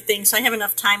and do their thing, so I have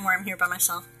enough time where I'm here by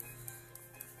myself.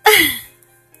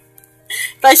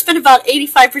 But I spend about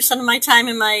 85% of my time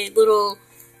in my little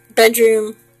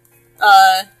bedroom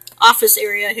office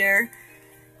area here,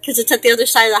 because it's at the other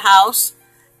side of the house,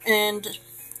 and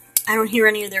I don't hear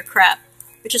any of their crap,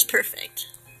 which is perfect.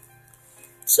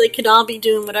 So they could all be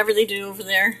doing whatever they do over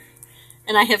there,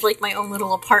 and I have like my own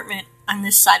little apartment on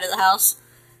this side of the house,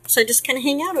 so I just kind of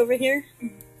hang out over here,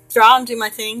 draw and do my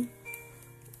thing.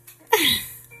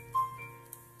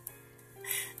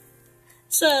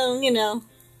 So, you know.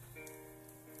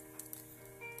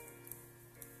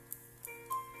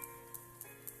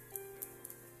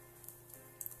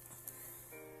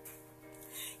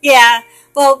 Yeah,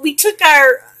 well, we took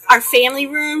our family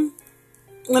room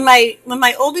when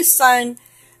my oldest son.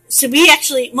 So we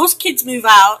actually, most kids move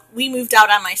out. We moved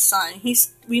out on my son.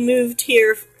 We moved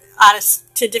here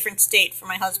to a different state for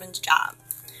my husband's job,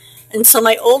 and so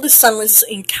my oldest son was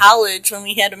in college when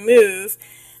we had to move,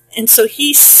 and so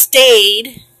he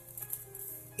stayed.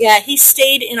 Yeah, he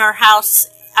stayed in our house,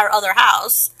 our other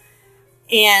house,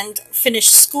 and finished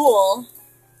school.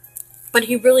 But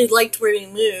he really liked where he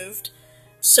moved.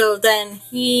 So then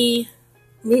he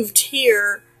moved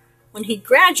here when he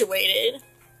graduated,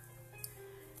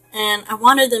 and I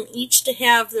wanted them each to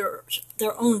have their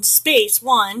own space,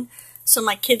 one, so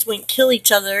my kids wouldn't kill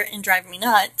each other and drive me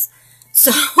nuts.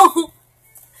 So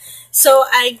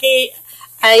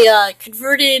I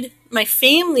converted my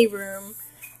family room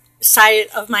side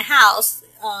of my house,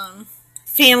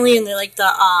 family and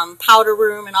the powder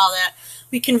room and all that.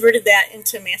 We converted that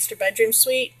into a master bedroom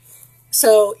suite.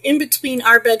 So in between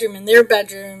our bedroom and their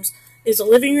bedrooms is a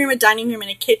living room, a dining room, and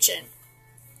a kitchen.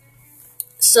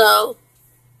 So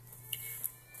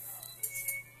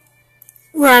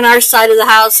we're on our side of the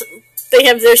house. They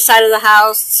have their side of the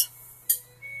house.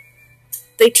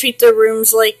 They treat their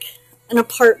rooms like an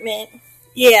apartment.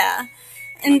 Yeah.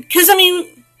 And because, I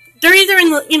mean, they're either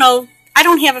in the, you know, I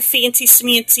don't have a fancy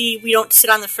smancy, we don't sit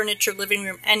on the furniture living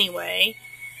room anyway.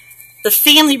 The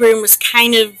family room was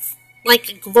kind of like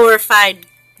a glorified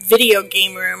video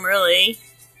game room, really.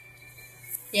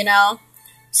 You know?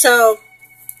 So,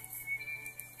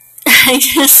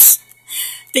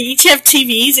 they each have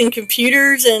TVs and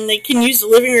computers, and they can use the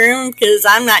living room, because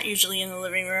I'm not usually in the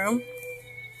living room.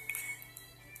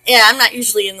 Yeah, I'm not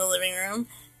usually in the living room.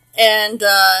 And,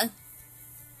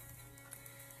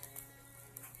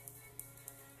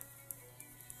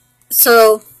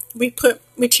 so, we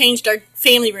changed our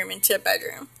family room into a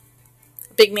bedroom.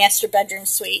 Big master bedroom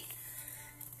suite.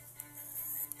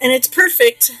 And it's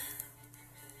perfect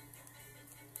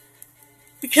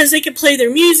because they can play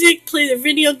their music, play their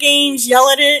video games, yell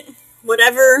at it,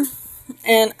 whatever,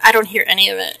 and I don't hear any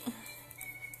of it.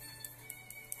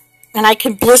 And I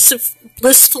can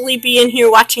blissfully be in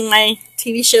here watching my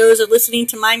TV shows or listening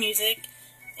to my music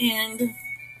and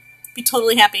be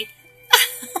totally happy.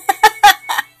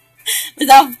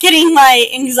 Without getting my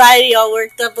anxiety all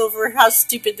worked up over how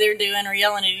stupid they're doing or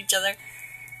yelling at each other.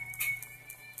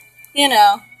 You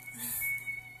know.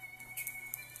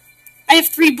 I have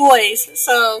 3 boys,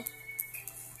 so...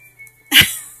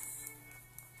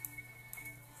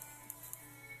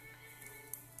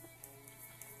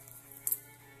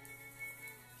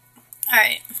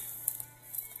 Alright.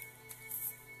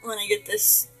 I'm gonna get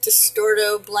this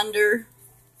Distorto blender.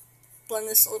 Blend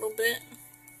this a little bit.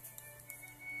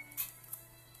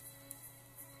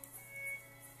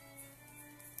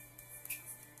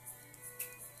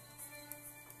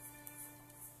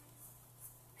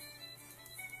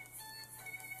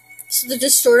 So the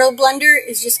Distorto blender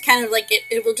is just kind of like,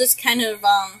 it will just kind of,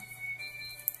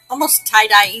 almost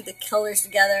tie-dye the colors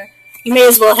together. You may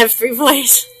as well have 3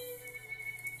 boys.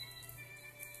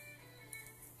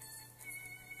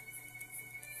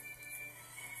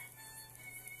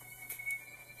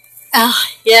 Oh,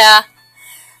 yeah.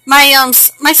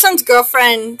 My son's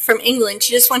girlfriend from England,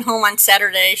 she just went home on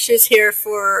Saturday. She was here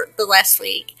for the last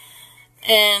week.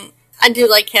 And I do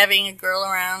like having a girl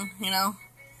around, you know.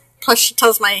 Plus, she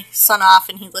tells my son off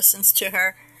and he listens to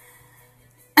her.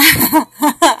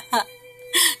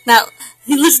 Now,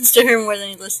 he listens to her more than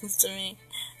he listens to me.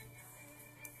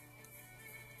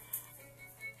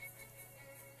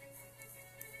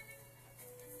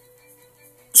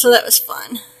 So that was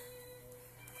fun.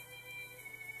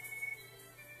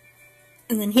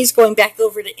 And then he's going back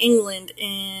over to England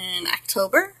in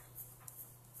October.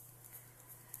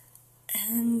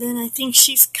 And then I think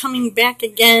she's coming back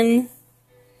again.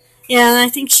 Yeah, and I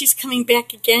think she's coming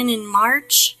back again in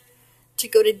March to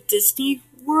go to Disney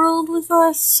World with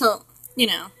us. So, you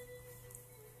know.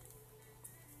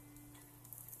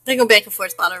 They go back and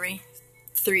forth about every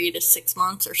 3 to 6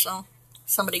 months or so.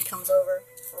 Somebody comes over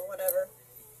for whatever.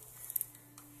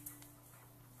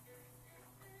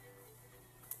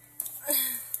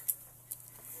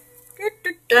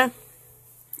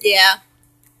 Yeah.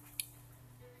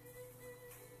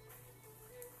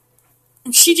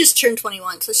 And she just turned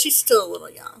 21, so she's still a little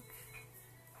young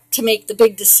to make the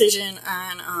big decision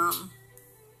on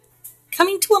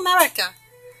coming to America.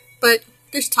 But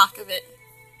there's talk of it.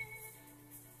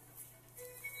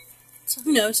 So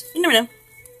who knows? You never know.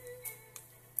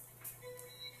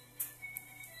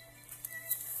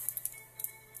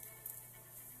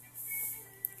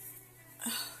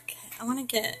 Okay, I want to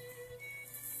get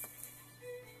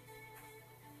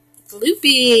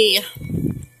gloopy.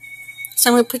 So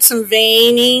I'm going to put some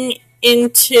veining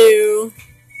into...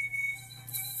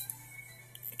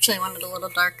 Actually, I want it a little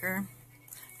darker.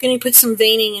 I'm going to put some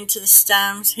veining into the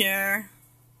stems here.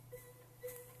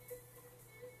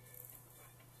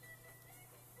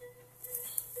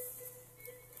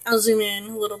 I'll zoom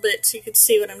in a little bit so you can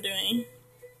see what I'm doing.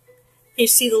 You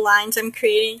see the lines I'm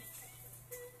creating?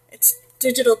 It's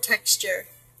digital texture.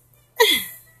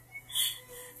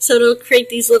 So it'll create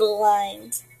these little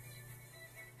lines.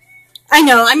 I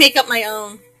know, I make up my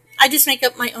own. I just make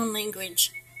up my own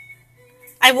language.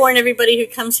 I warn everybody who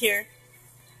comes here.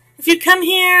 If you come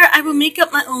here, I will make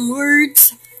up my own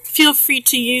words. Feel free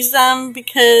to use them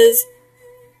because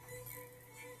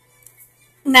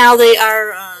now they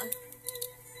are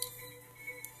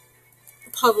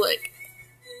public.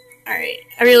 Alright,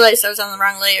 I realized I was on the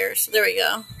wrong layer, so there we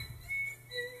go.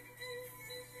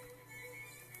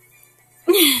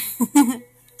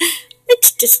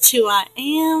 It's just who I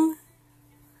am.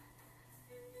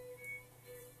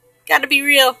 Gotta be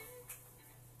real.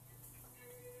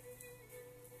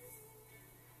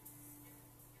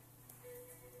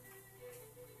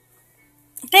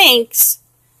 Thanks.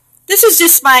 This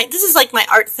is like my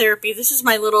art therapy. This is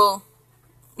my little,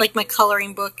 like my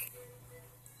coloring book.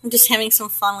 I'm just having some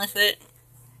fun with it.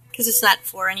 Because it's not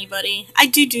for anybody. I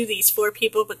do these for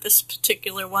people, but this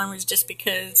particular one was just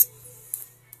because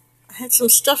I had some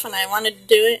stuff and I wanted to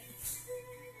do it.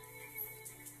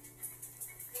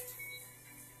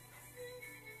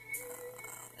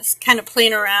 Just kind of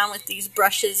playing around with these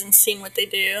brushes and seeing what they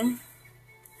do.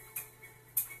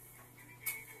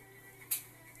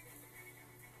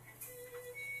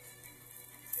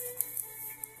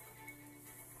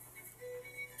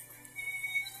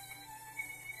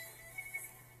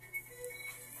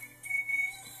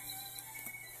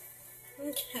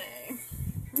 Okay,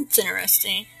 that's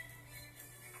interesting.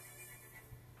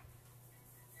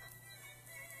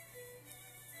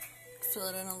 Fill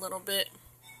it in a little bit.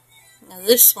 Now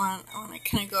this one, I want to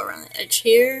kind of go around the edge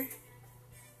here.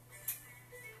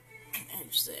 And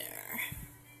edge there.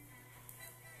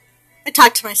 I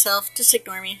talk to myself, just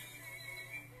ignore me.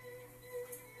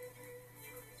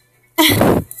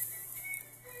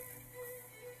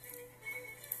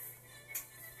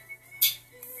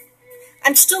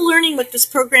 I'm still learning what this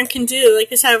program can do.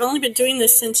 Like I said, I've only been doing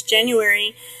this since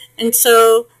January, and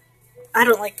so I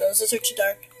don't like those. Those are too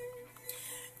dark.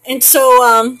 And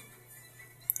so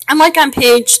I'm like on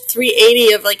page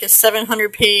 380 of like a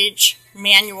 700-page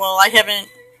manual. I haven't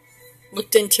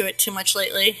looked into it too much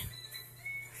lately,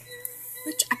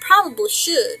 which I probably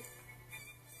should.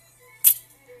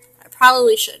 I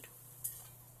probably should.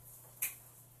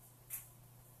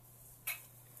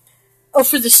 Oh,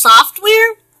 for the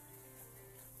software?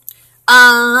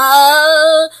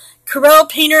 Corel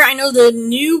Painter, I know the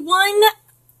new one.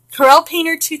 Corel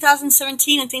Painter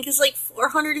 2017, I think is like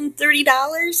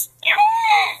 $430.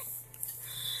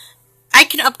 I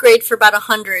can upgrade for about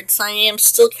 $100, so I am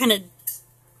still kind of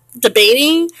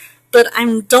debating, but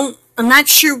I'm not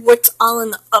sure what's all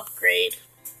in the upgrade.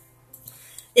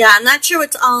 Yeah, I'm not sure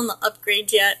what's all in the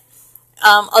upgrade yet,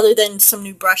 other than some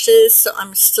new brushes, so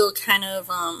I'm still kind of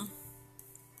a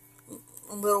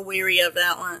little weary of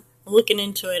that one. Looking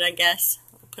into it, I guess.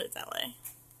 I'll put it that way.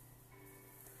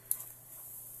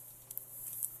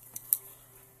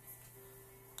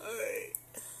 Alright.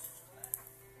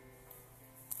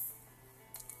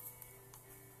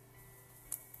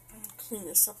 Clean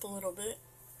this up a little bit.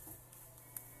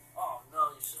 Oh no,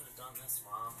 you should have done this,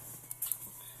 Mom.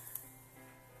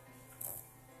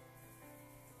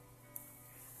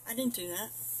 I didn't do that.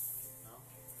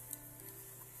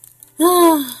 No?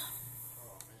 Oh man,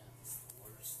 this is the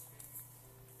worst.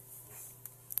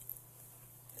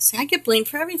 See, I get blamed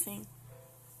for everything.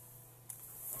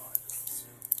 Oh, I just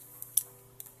assumed.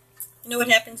 You know what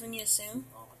happens when you assume?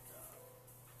 Oh my god.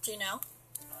 Do you know?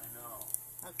 I know.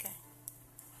 Okay.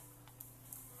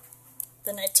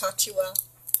 Then I taught you well.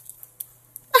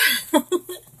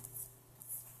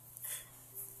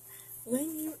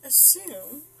 when you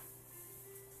assume...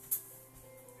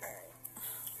 Alright.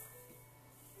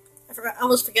 I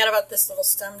almost forgot about this little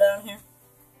stem down here.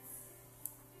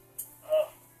 Oh.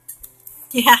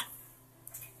 Yeah.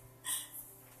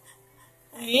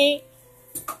 Alright.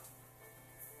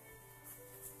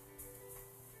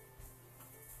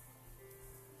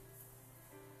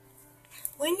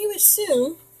 When you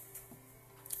assume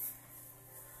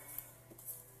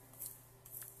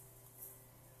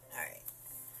alright.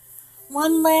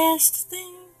 One last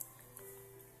thing.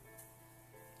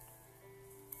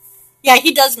 Yeah,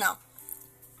 he does know.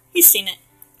 He's seen it.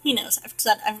 He knows.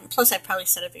 Plus I've probably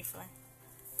said it before.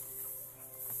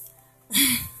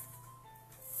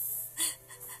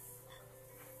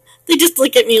 They just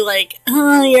look at me like,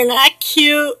 oh, you're not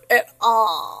cute at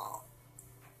all.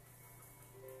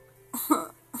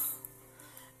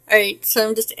 Alright, so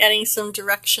I'm just adding some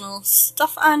directional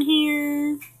stuff on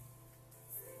here.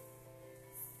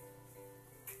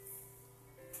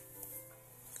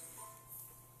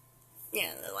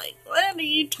 Yeah, they're like, what are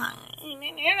you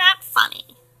talking? You're not funny.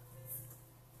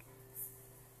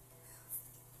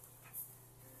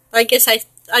 I guess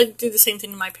I do the same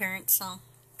thing to my parents, so.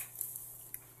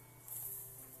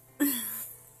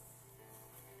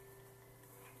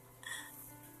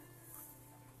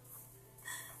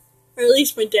 Or at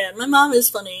least my dad. My mom is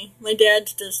funny. My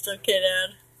dad's just okay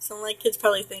dad. Some of my kids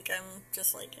probably think I'm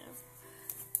just like him.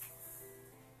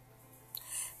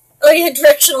 Oh yeah,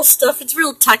 directional stuff. It's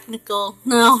real technical.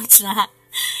 No, it's not.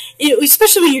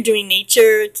 Especially when you're doing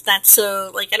nature, it's not so,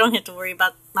 like, I don't have to worry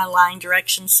about my line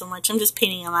directions so much. I'm just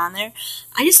painting them on there.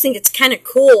 I just think it's kind of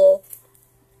cool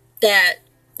that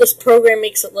this program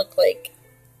makes it look like,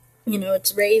 you know,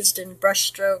 it's raised in brush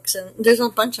strokes, and there's a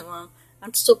bunch of them.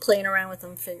 I'm still playing around with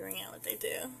them, figuring out what they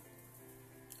do.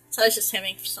 So I was just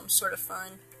having some sort of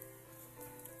fun.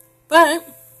 But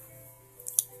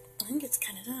I think it's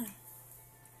kind of done.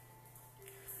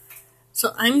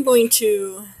 So I'm going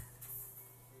to...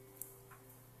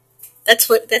 That's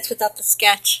without the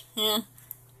sketch. Yeah.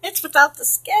 It's without the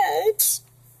sketch.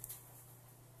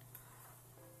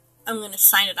 I'm going to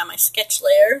sign it on my sketch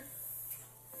layer.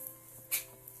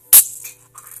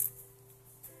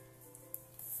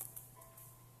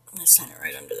 I'm going to sign it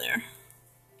right under there.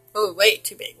 Oh, way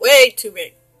too big. Way too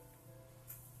big.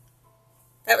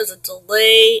 That was a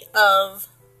delay of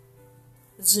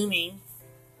zooming.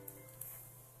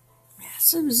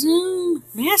 Massive zoom.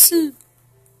 Massive.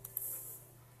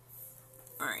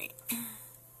 Alright.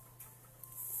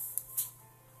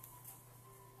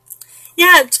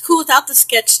 Yeah, it's cool without the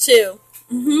sketch too.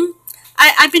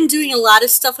 I've been doing a lot of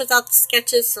stuff without the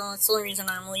sketches, so that's the only reason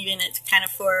I'm leaving it kind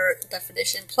of for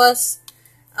definition. Plus,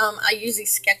 I use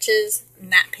these sketches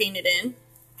not painted in,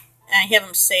 and I have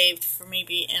them saved for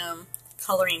maybe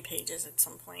coloring pages at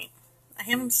some point. I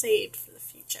have them saved for the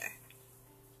future.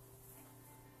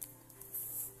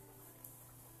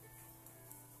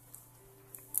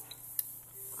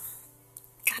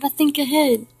 Gotta think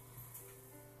ahead.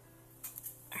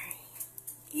 Alright.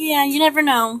 Yeah, you never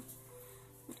know.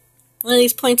 One of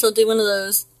these points I'll do one of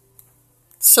those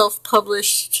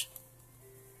self-published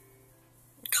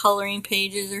coloring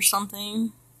pages or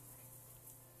something.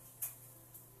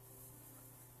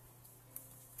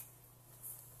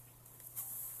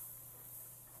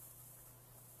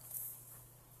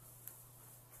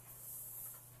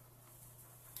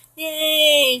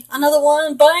 Yay! Another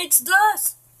one bites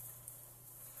dust!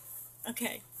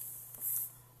 Okay.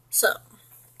 So,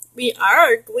 we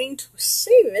are going to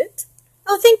save it.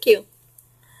 Oh, thank you.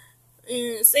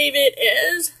 Save it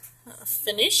as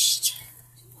finished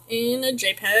in a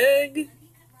JPEG.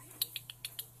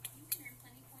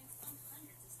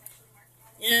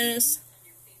 Yes.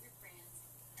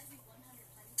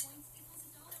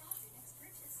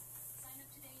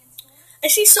 I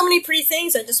see so many pretty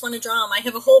things, I just want to draw them. I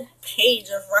have a whole page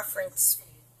of reference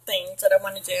things that I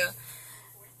want to do.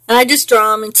 And I just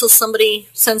draw them until somebody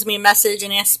sends me a message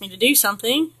and asks me to do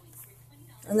something.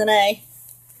 And then I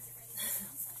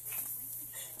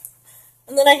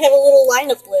have a little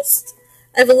lineup list.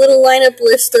 I have a little lineup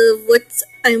list of what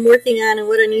I'm working on and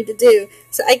what I need to do.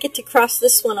 So I get to cross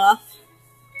this one off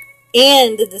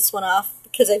and this one off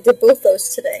because I did both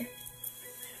those today.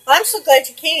 Well, I'm so glad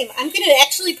you came. I'm going to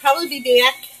actually probably be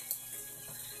back.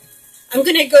 I'm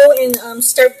going to go and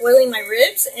start boiling my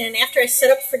ribs, and after I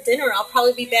set up for dinner, I'll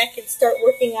probably be back and start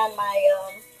working on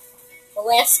my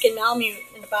Alaskan Malamute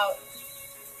in about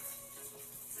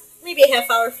maybe a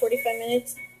half hour, 45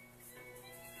 minutes.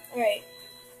 Alright.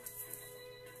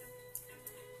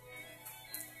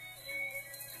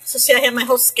 So see, I have my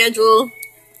whole schedule.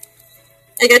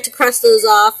 I got to cross those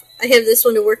off. I have this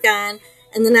one to work on.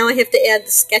 And then now I have to add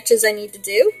the sketches I need to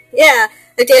do. Yeah, I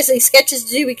have to add these sketches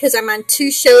to do because I'm on 2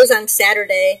 shows on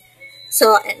Saturday.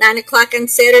 So at 9 o'clock on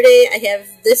Saturday, I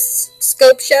have this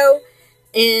scope show.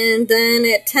 And then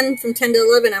at 10, from 10 to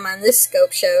 11, I'm on this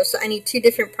scope show. So I need 2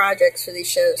 different projects for these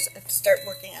shows. I have to start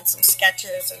working on some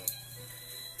sketches. And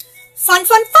fun,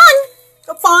 fun, fun!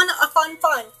 Fun.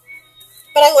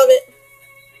 But I love it.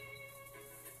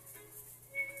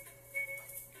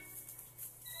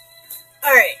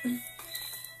 Alright.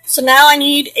 So now I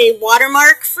need a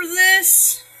watermark for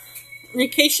this, in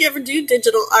case you ever do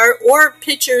digital art or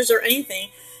pictures or anything.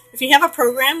 If you have a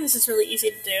program, this is really easy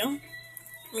to do.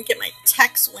 Let me get my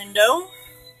text window.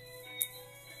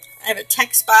 I have a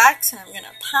text box, and I'm going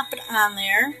to pop it on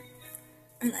there.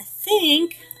 And I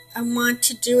think I want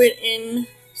to do it in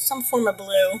some form of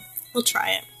blue. We'll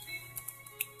try it.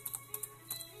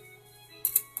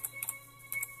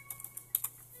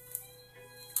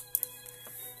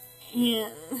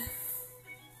 And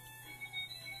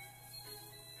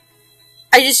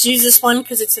I just use this one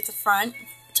because it's at the front,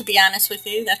 to be honest with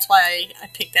you. That's why I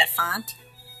picked that font.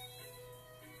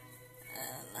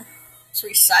 And let's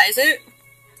resize it.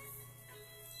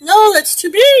 No, that's too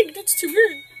big. That's too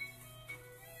big.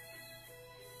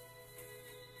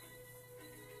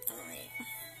 Alright.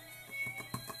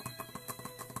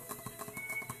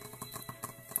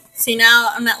 See, now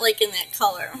I'm not liking that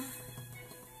color.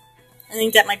 I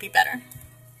think that might be better.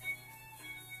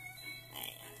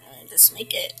 Alright, I'm going to just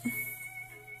make it.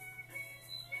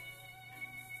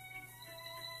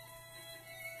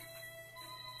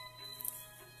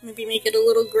 Maybe make it a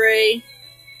little gray.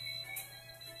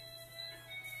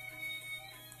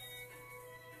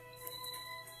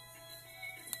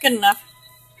 Good enough.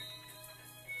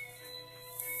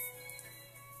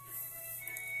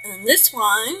 And this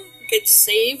one gets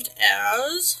saved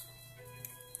as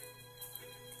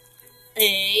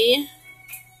a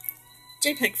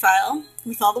JPEG file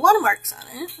with all the watermarks on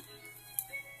it.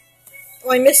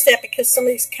 Oh, I missed that because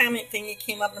somebody's comment thing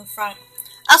came up in front.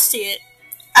 I'll see it.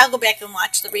 I'll go back and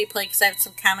watch the replay because I have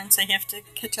some comments I have to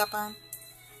catch up on.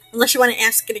 Unless you want to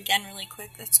ask it again really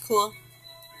quick. That's cool.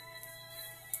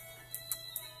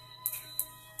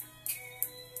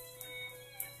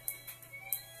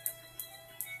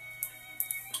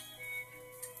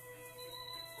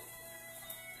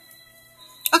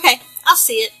 Okay, I'll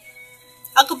see it.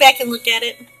 I'll go back and look at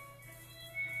it.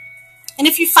 And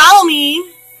if you follow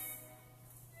me,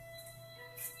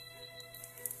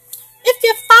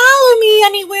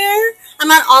 anywhere,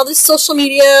 I'm on all this social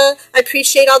media. I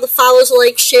appreciate all the follows,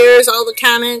 likes, shares, all the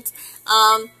comments.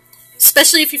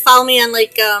 Especially if you follow me on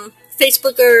like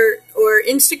Facebook or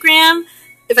Instagram.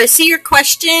 If I see your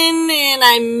question and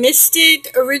I missed it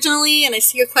originally, and I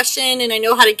see your question and I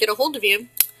know how to get a hold of you,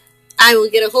 I will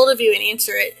get a hold of you and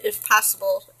answer it if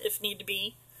possible, if need to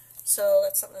be. So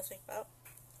that's something to think about.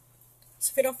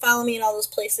 So if you don't follow me in all those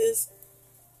places,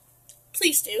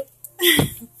 please do.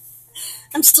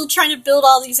 I'm still trying to build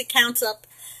all these accounts up.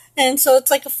 And so it's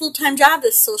like a full-time job,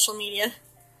 this social media.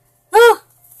 Oh!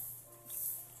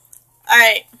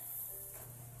 Alright.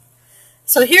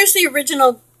 So here's the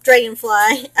original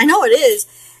dragonfly. I know it is.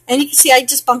 And you can see I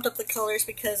just bumped up the colors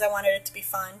because I wanted it to be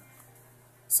fun.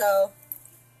 So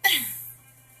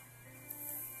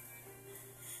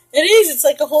it is. It's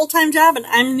like a whole-time job, and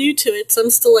I'm new to it. So I'm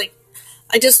still like,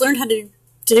 I just learned how to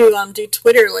do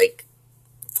Twitter like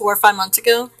 4 or 5 months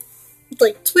ago.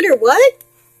 Like, Twitter what?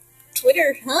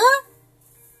 Twitter, huh?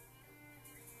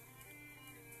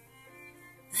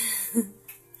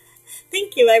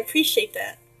 Thank you. I appreciate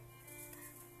that.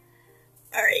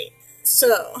 Alright,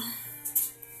 so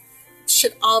it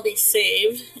should all be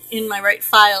saved in my right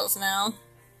files now.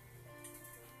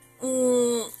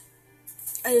 I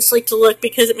just like to look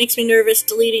because it makes me nervous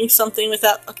deleting something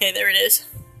without... Okay, there it is.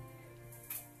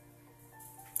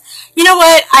 You know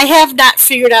what? I have not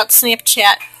figured out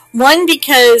Snapchat. One,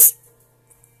 because...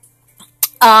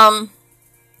 oh,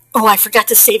 I forgot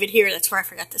to save it here. That's where I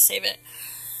forgot to save it.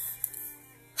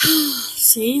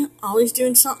 See? Always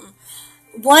doing something.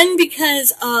 One,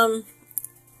 because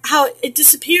how it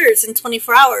disappears in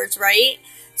 24 hours, right?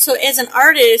 So as an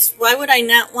artist, why would I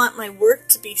not want my work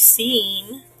to be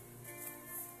seen?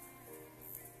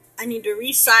 I need to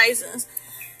resize this.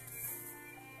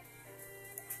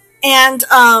 And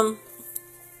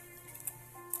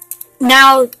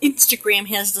now Instagram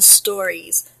has the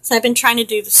stories. So I've been trying to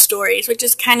do the stories, which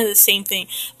is kind of the same thing.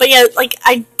 But yeah, like,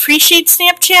 I appreciate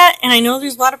Snapchat, and I know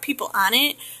there's a lot of people on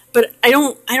it, but I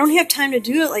don't have time to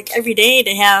do it like every day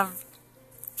to have,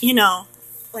 you know,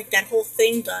 like that whole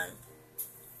thing done.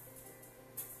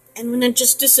 And when it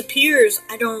just disappears,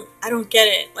 I don't get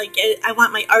it. Like, I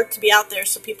want my art to be out there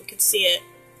so people can see it.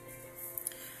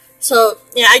 So,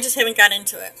 yeah, I just haven't got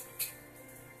into it.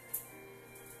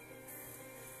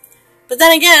 But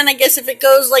then again, I guess if it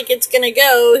goes like it's gonna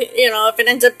go, you know, if it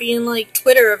ends up being like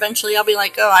Twitter eventually, I'll be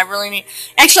like, oh, I really need...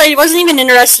 Actually, I wasn't even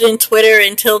interested in Twitter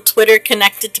until Twitter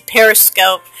connected to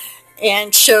Periscope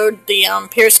and showed the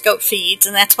Periscope feeds,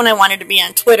 and that's when I wanted to be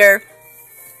on Twitter.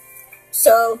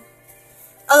 So,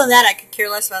 other than that, I could care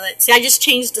less about it. See, I just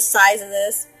changed the size of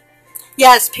this.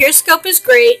 Yes, Periscope is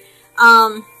great.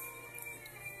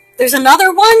 There's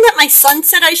another one that my son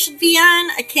said I should be on.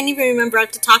 I can't even remember. I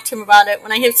have to talk to him about it.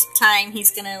 When I have some time,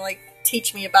 he's going to, like,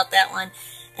 teach me about that one.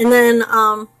 And then,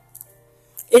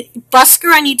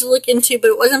 Busker I need to look into,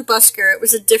 but it wasn't Busker. It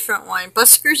was a different one.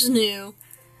 Busker's new.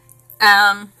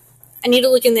 I need to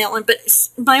look in that one. But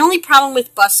my only problem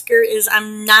with Busker is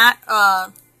I'm not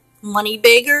a money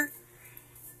beggar.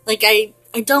 Like, I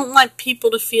don't want people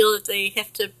to feel that they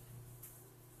have to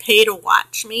pay to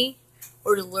watch me,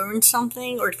 or to learn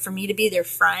something, or for me to be their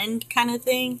friend kind of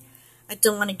thing. I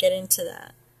don't want to get into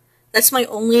that. That's my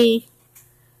only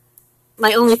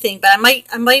thing. But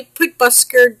I might put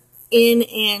Busker in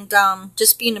and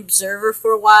just be an observer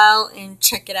for a while and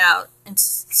check it out and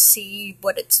see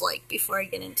what it's like before I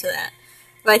get into that.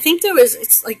 But I think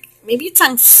it's like, maybe it's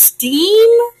on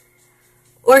Steam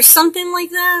or something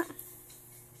like that.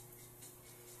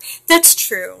 That's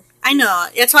true. I know.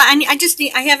 That's why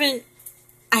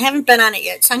I haven't been on it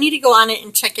yet, so I need to go on it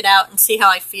and check it out and see how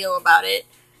I feel about it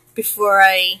before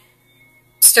I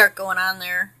start going on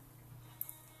there.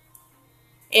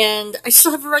 And I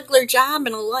still have a regular job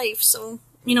and a life, so,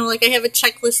 you know, like I have a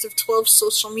checklist of 12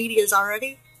 social medias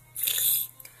already.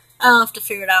 I'll have to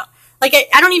figure it out. Like,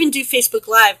 I don't even do Facebook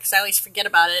Live because I always forget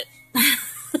about it.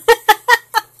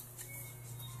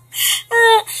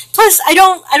 Plus, I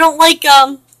don't like,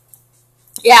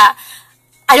 yeah.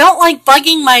 I don't like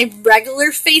bugging my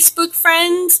regular Facebook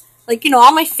friends, like, you know,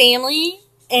 all my family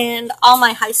and all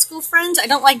my high school friends. I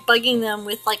don't like bugging them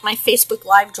with, like, my Facebook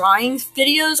Live drawings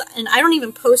videos, and I don't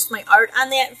even post my art on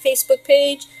that Facebook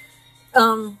page.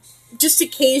 Just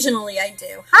occasionally I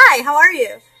do. Hi, how are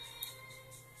you?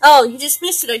 Oh, you just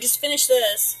missed it. I just finished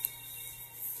this.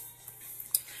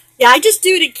 Yeah, I just do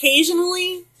it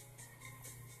occasionally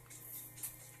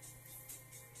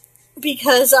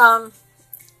because, I'll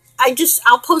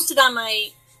post it on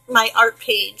my art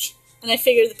page, and I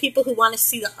figure the people who want to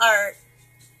see the art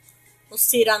will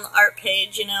see it on the art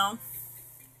page, you know.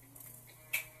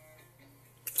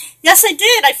 Yes, I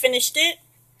did. I finished it.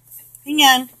 Hang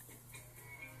on.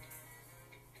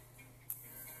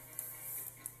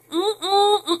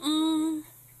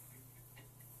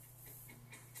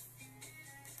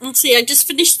 Let's see, I just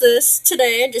finished this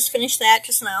today. I just finished that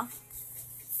just now.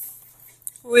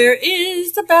 Where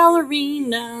is the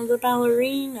ballerina? The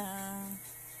ballerina.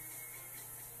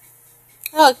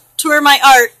 Oh, tour my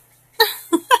art.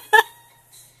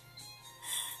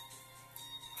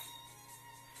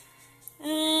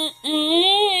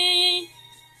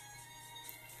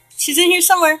 She's in here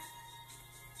somewhere.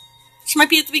 She might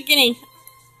be at the beginning.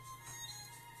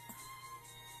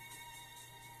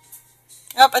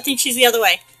 Oh, I think she's the other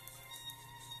way.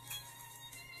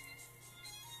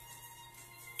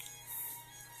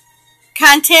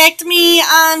 Contact me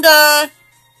on the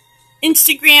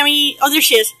Instagram. Oh, there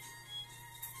she is.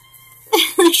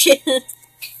 There she is.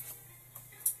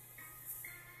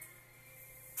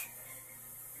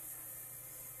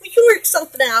 We can work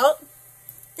something out.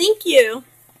 Thank you.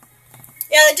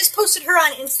 Yeah, I just posted her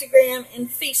on Instagram and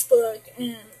Facebook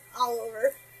and all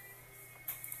over.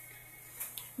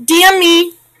 DM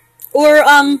me or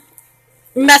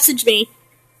message me.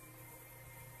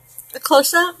 A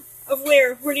close-up of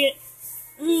where? Where do you?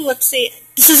 Let's see.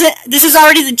 This is it. This is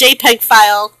already the JPEG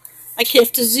file. I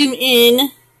have to zoom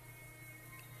in.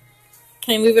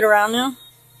 Can I move it around now?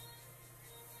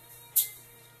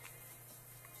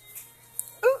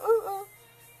 Oh.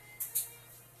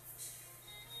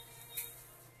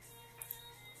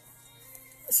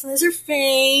 So there's her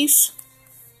face.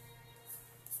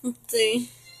 Let's see.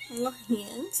 Little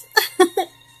hands.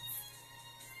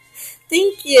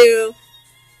 Thank you.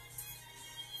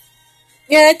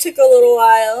 Yeah, it took a little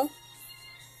while.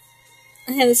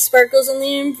 I had the sparkles in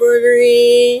the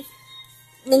embroidery,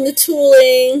 and then the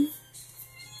tooling.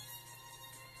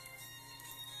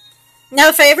 Now,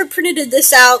 if I ever printed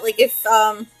this out, like if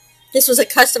this was a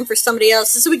custom for somebody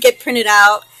else, this would get printed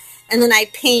out, and then I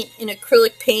paint in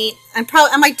acrylic paint.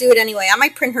 I might do it anyway. I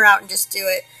might print her out and just do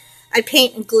it. I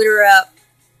paint and glitter her up,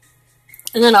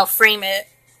 and then I'll frame it.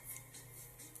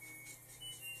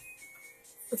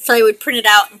 So I would print it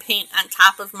out and paint on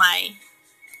top of my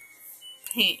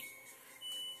paint.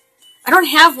 I don't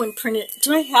have one printed.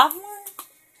 Do I have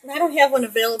one? I don't have one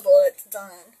available that's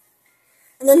done.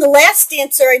 And then the last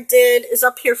dancer I did is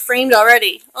up here framed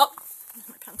already. Oh,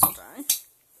 my pencil dry.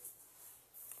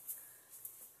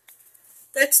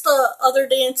 That's the other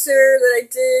dancer that I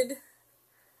did.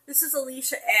 This is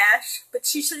Alicia Ash, but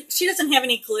she doesn't have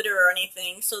any glitter or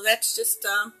anything, so that's just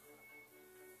a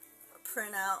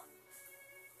printout.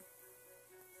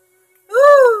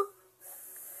 Ooh!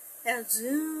 Now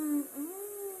zoom.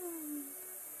 Ooh.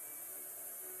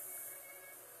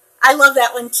 I love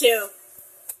that one too.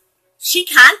 She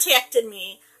contacted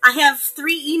me. I have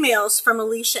 3 emails from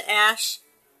Alicia Ash.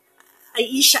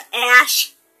 Aisha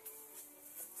Ash.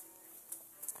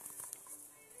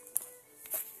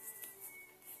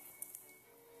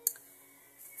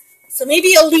 So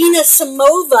maybe Alina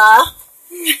Samova,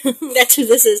 that's who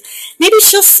this is, maybe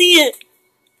she'll see it.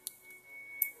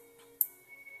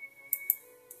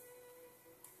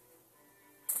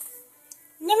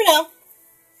 You never know.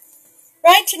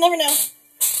 Right? You never know.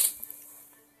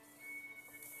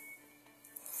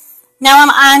 Now I'm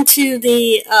on to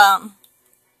the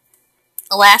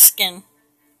Alaskan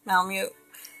Malamute.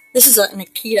 This is an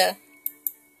Akita.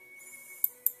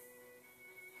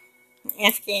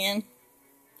 Afghan.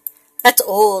 That's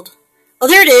old. Oh,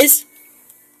 there it is.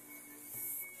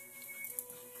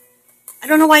 I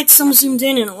don't know why it's so zoomed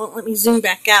in and it won't let me zoom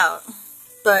back out.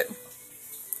 But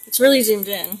it's really zoomed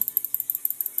in.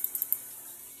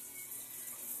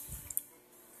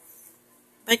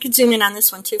 I could zoom in on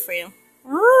this one too for you.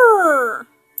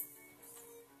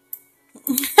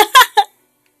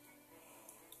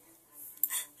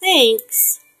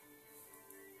 Thanks.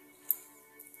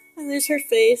 And there's her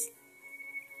face.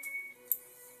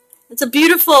 It's a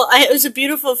beautiful, it was a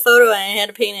beautiful photo and I had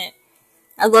to paint it.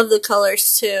 I love the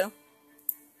colors too.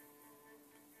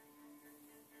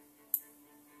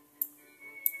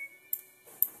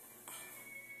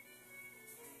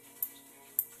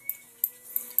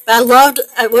 But I loved,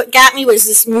 what got me was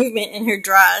this movement in her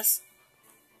draws.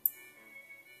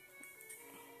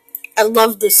 I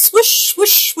loved the swoosh,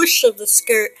 swoosh, swoosh of the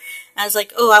skirt. I was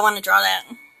like, oh, I want to draw that.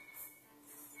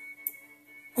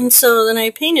 And so then I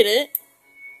painted it.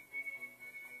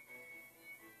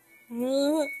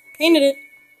 Painted it.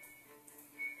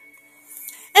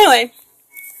 Anyway,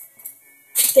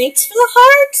 thanks for the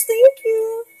hearts. Thank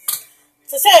you.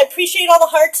 As I said, I appreciate all the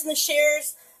hearts and the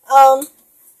shares.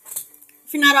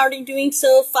 If you're not already doing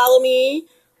so, follow me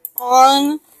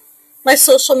on my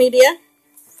social media.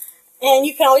 And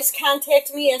you can always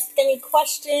contact me, ask any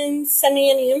questions, send me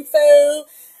any info.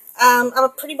 I'm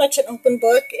pretty much an open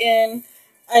book, and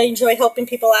I enjoy helping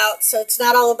people out. So it's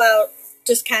not all about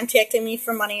just contacting me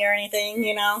for money or anything,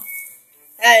 you know.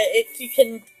 You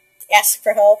can ask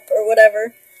for help or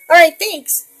whatever. Alright,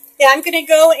 thanks. Yeah, I'm going to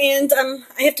go and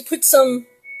I have to put some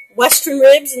Western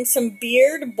ribs and some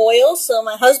beer to boil so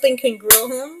my husband can grill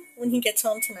him when he gets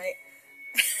home tonight.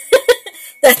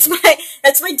 That's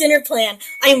my dinner plan.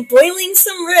 I'm boiling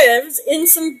some ribs in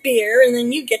some beer and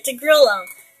then you get to grill them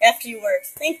after you work.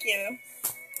 Thank you.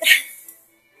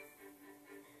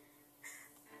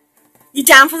 You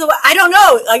down for the... I don't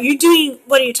know. Are you doing...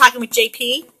 What, are you talking with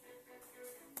JP?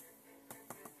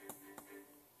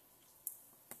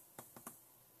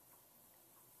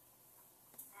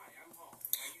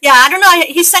 Yeah, I don't know.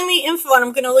 He sent me info and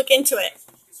I'm going to look into it.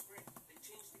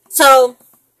 So,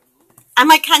 I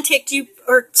might contact you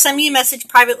or send me a message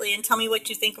privately and tell me what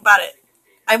you think about it.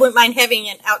 I wouldn't mind having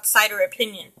an outsider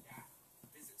opinion.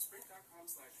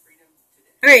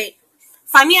 Alright.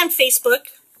 Find me on Facebook.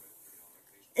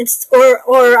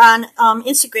 Or on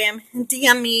Instagram. And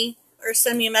DM me or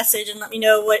send me a message and let me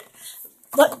know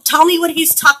tell me what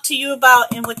he's talked to you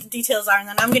about and what the details are. And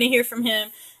then I'm going to hear from him.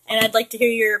 And I'd like to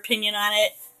hear your opinion on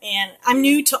it. And I'm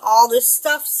new to all this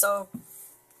stuff, so,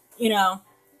 you know,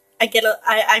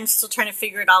 I'm still trying to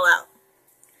figure it all out.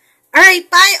 Alright,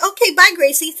 bye. Okay, bye,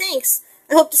 Gracie. Thanks.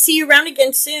 I hope to see you around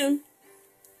again soon.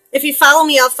 If you follow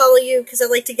me, I'll follow you, because I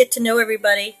like to get to know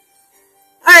everybody.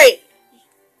 Alright.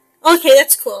 Okay,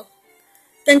 that's cool.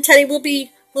 Then, Teddy, we'll be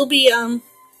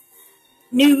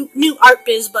new art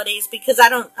biz buddies, because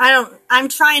I'm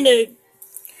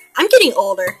getting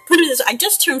older. Put it this way, I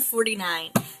just turned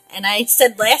 49. And I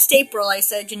said last April, I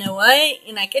said, you know what?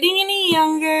 You're not getting any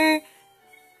younger.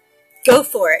 Go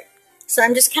for it. So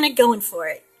I'm just kind of going for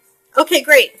it. Okay,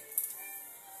 great.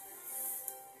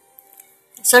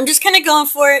 So I'm just kind of going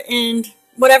for it, and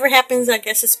whatever happens, I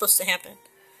guess it's supposed to happen.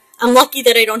 I'm lucky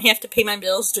that I don't have to pay my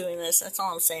bills doing this. That's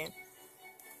all I'm saying.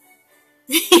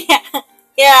 Yeah.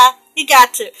 Yeah, you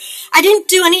got to. I didn't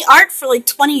do any art for like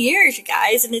 20 years, you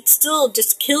guys, and it still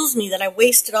just kills me that I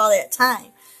wasted all that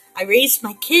time. I raised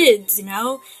my kids, you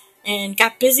know, and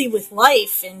got busy with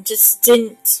life and just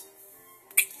didn't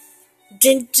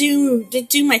do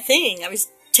my thing. I was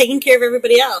taking care of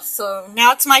everybody else. So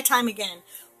now it's my time again.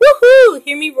 Woohoo!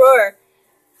 Hear me roar.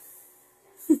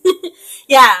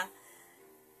 Yeah.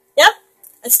 Yep.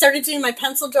 I started doing my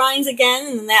pencil drawings again,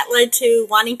 and then that led to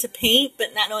wanting to paint,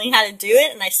 but not knowing how to do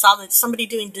it. And I saw that somebody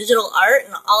doing digital art,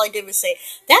 and all I did was say,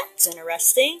 "That's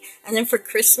interesting." And then for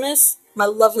Christmas, my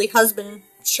lovely husband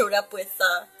showed up with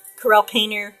Corel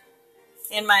Painter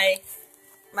and my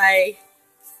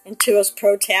Intuos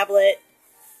Pro tablet,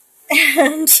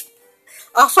 and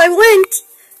off I went.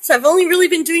 So I've only really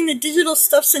been doing the digital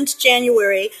stuff since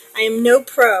January. I am no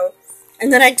pro.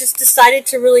 And then I just decided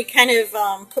to really kind of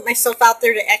put myself out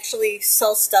there to actually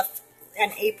sell stuff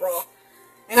in April.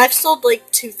 And I've sold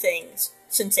like 2 things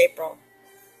since April.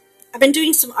 I've been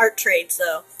doing some art trades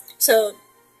though. So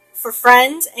for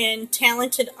friends and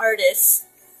talented artists.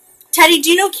 Teddy, do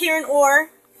you know Karen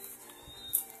Orr?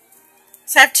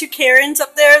 So I have 2 Karens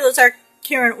up there. Those are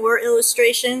Karen Orr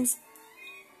illustrations.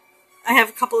 I have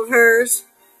a couple of hers.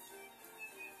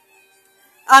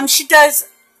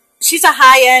 She's a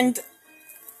high-end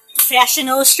fashion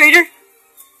illustrator.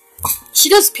 She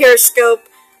does Periscope.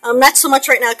 Not so much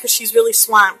right now because she's really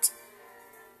swamped.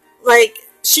 Like,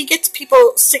 she gets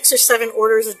people 6 or 7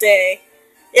 orders a day.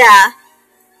 Yeah.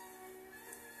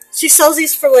 She sells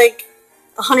these for like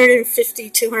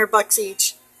 $150, $200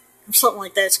 each. Or something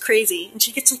like that. It's crazy. And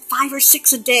she gets like 5 or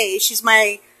 6 a day. She's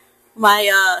my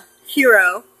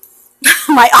hero.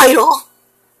 My idol.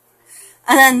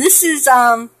 And then this is,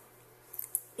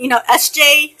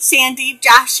 SJ, Sandy,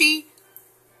 Joshi.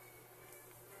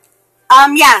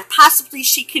 Yeah, possibly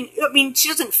she can, she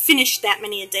doesn't finish that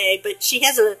many a day, but she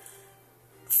has a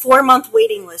 4-month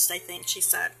waiting list, I think, she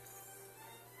said.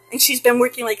 And she's been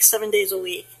working like 7 days a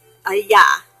week.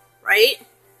 Yeah, right?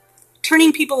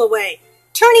 Turning people away.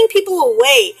 Turning people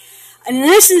away. And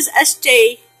this is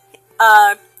SJ,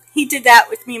 he did that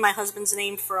with me, my husband's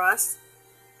name for us.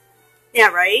 Yeah,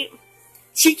 right?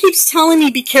 She keeps telling me,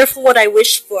 be careful what I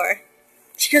wish for.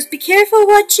 She goes, be careful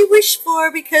what you wish for,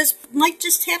 because it might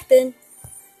just happen.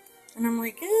 And I'm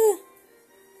like,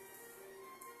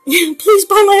 please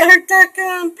buy my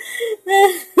art.com.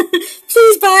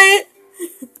 Please buy it.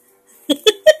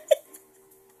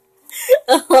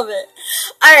 I love it.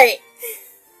 Alright.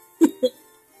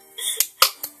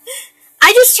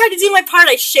 I just try to do my part.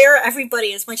 I share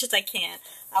everybody as much as I can.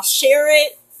 I'll share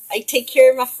it. I take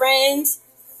care of my friends.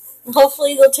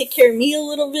 Hopefully they'll take care of me a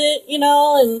little bit,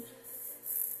 and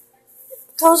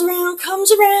goes around,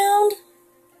 comes around.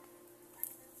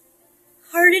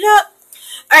 Heart it up.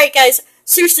 Alright guys,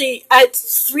 seriously,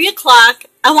 it's 3 o'clock.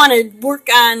 I want to work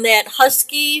on that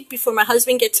husky before my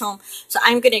husband gets home. So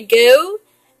I'm going to go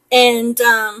and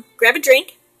grab a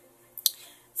drink,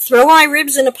 throw my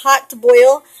ribs in a pot to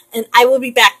boil, and I will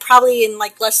be back probably in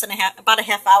like about a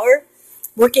half hour,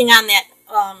 working on that.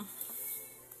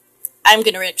 I'm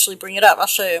going to actually bring it up. I'll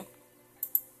show you.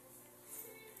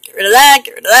 Get rid of that,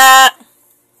 get rid of that,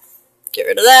 get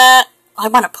rid of that. I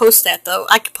want to post that, though.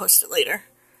 I could post it later.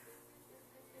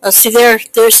 Oh, see,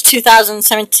 there's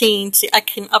 2017. See, I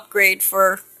can upgrade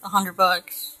for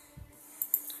 $100.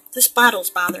 This bottle's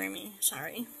bothering me.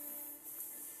 Sorry.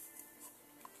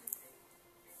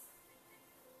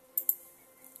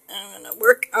 I'm going to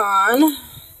work on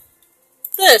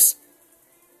this.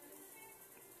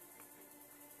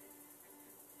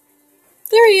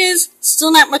 There he is.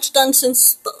 Still not much done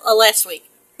since last week.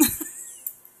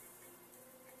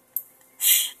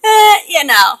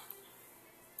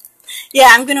 Yeah,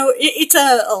 I'm gonna, it's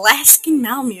a Alaskan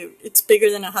Malamute. It's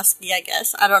bigger than a Husky, I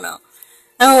guess. I don't know.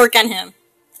 I'm gonna work on him.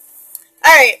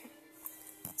 Alright.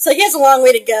 So he has a long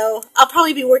way to go. I'll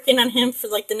probably be working on him for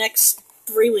like the next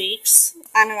 3 weeks.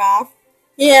 On and off.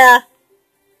 Yeah.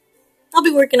 I'll be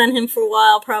working on him for a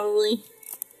while, probably.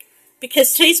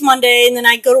 Because today's Monday, and then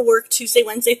I go to work Tuesday,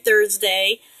 Wednesday,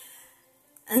 Thursday.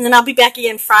 And then I'll be back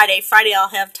again Friday. Friday I'll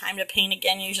have time to paint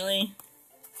again, usually.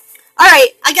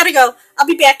 Alright, I gotta go. I'll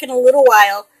be back in a little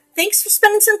while. Thanks for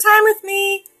spending some time with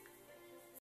me.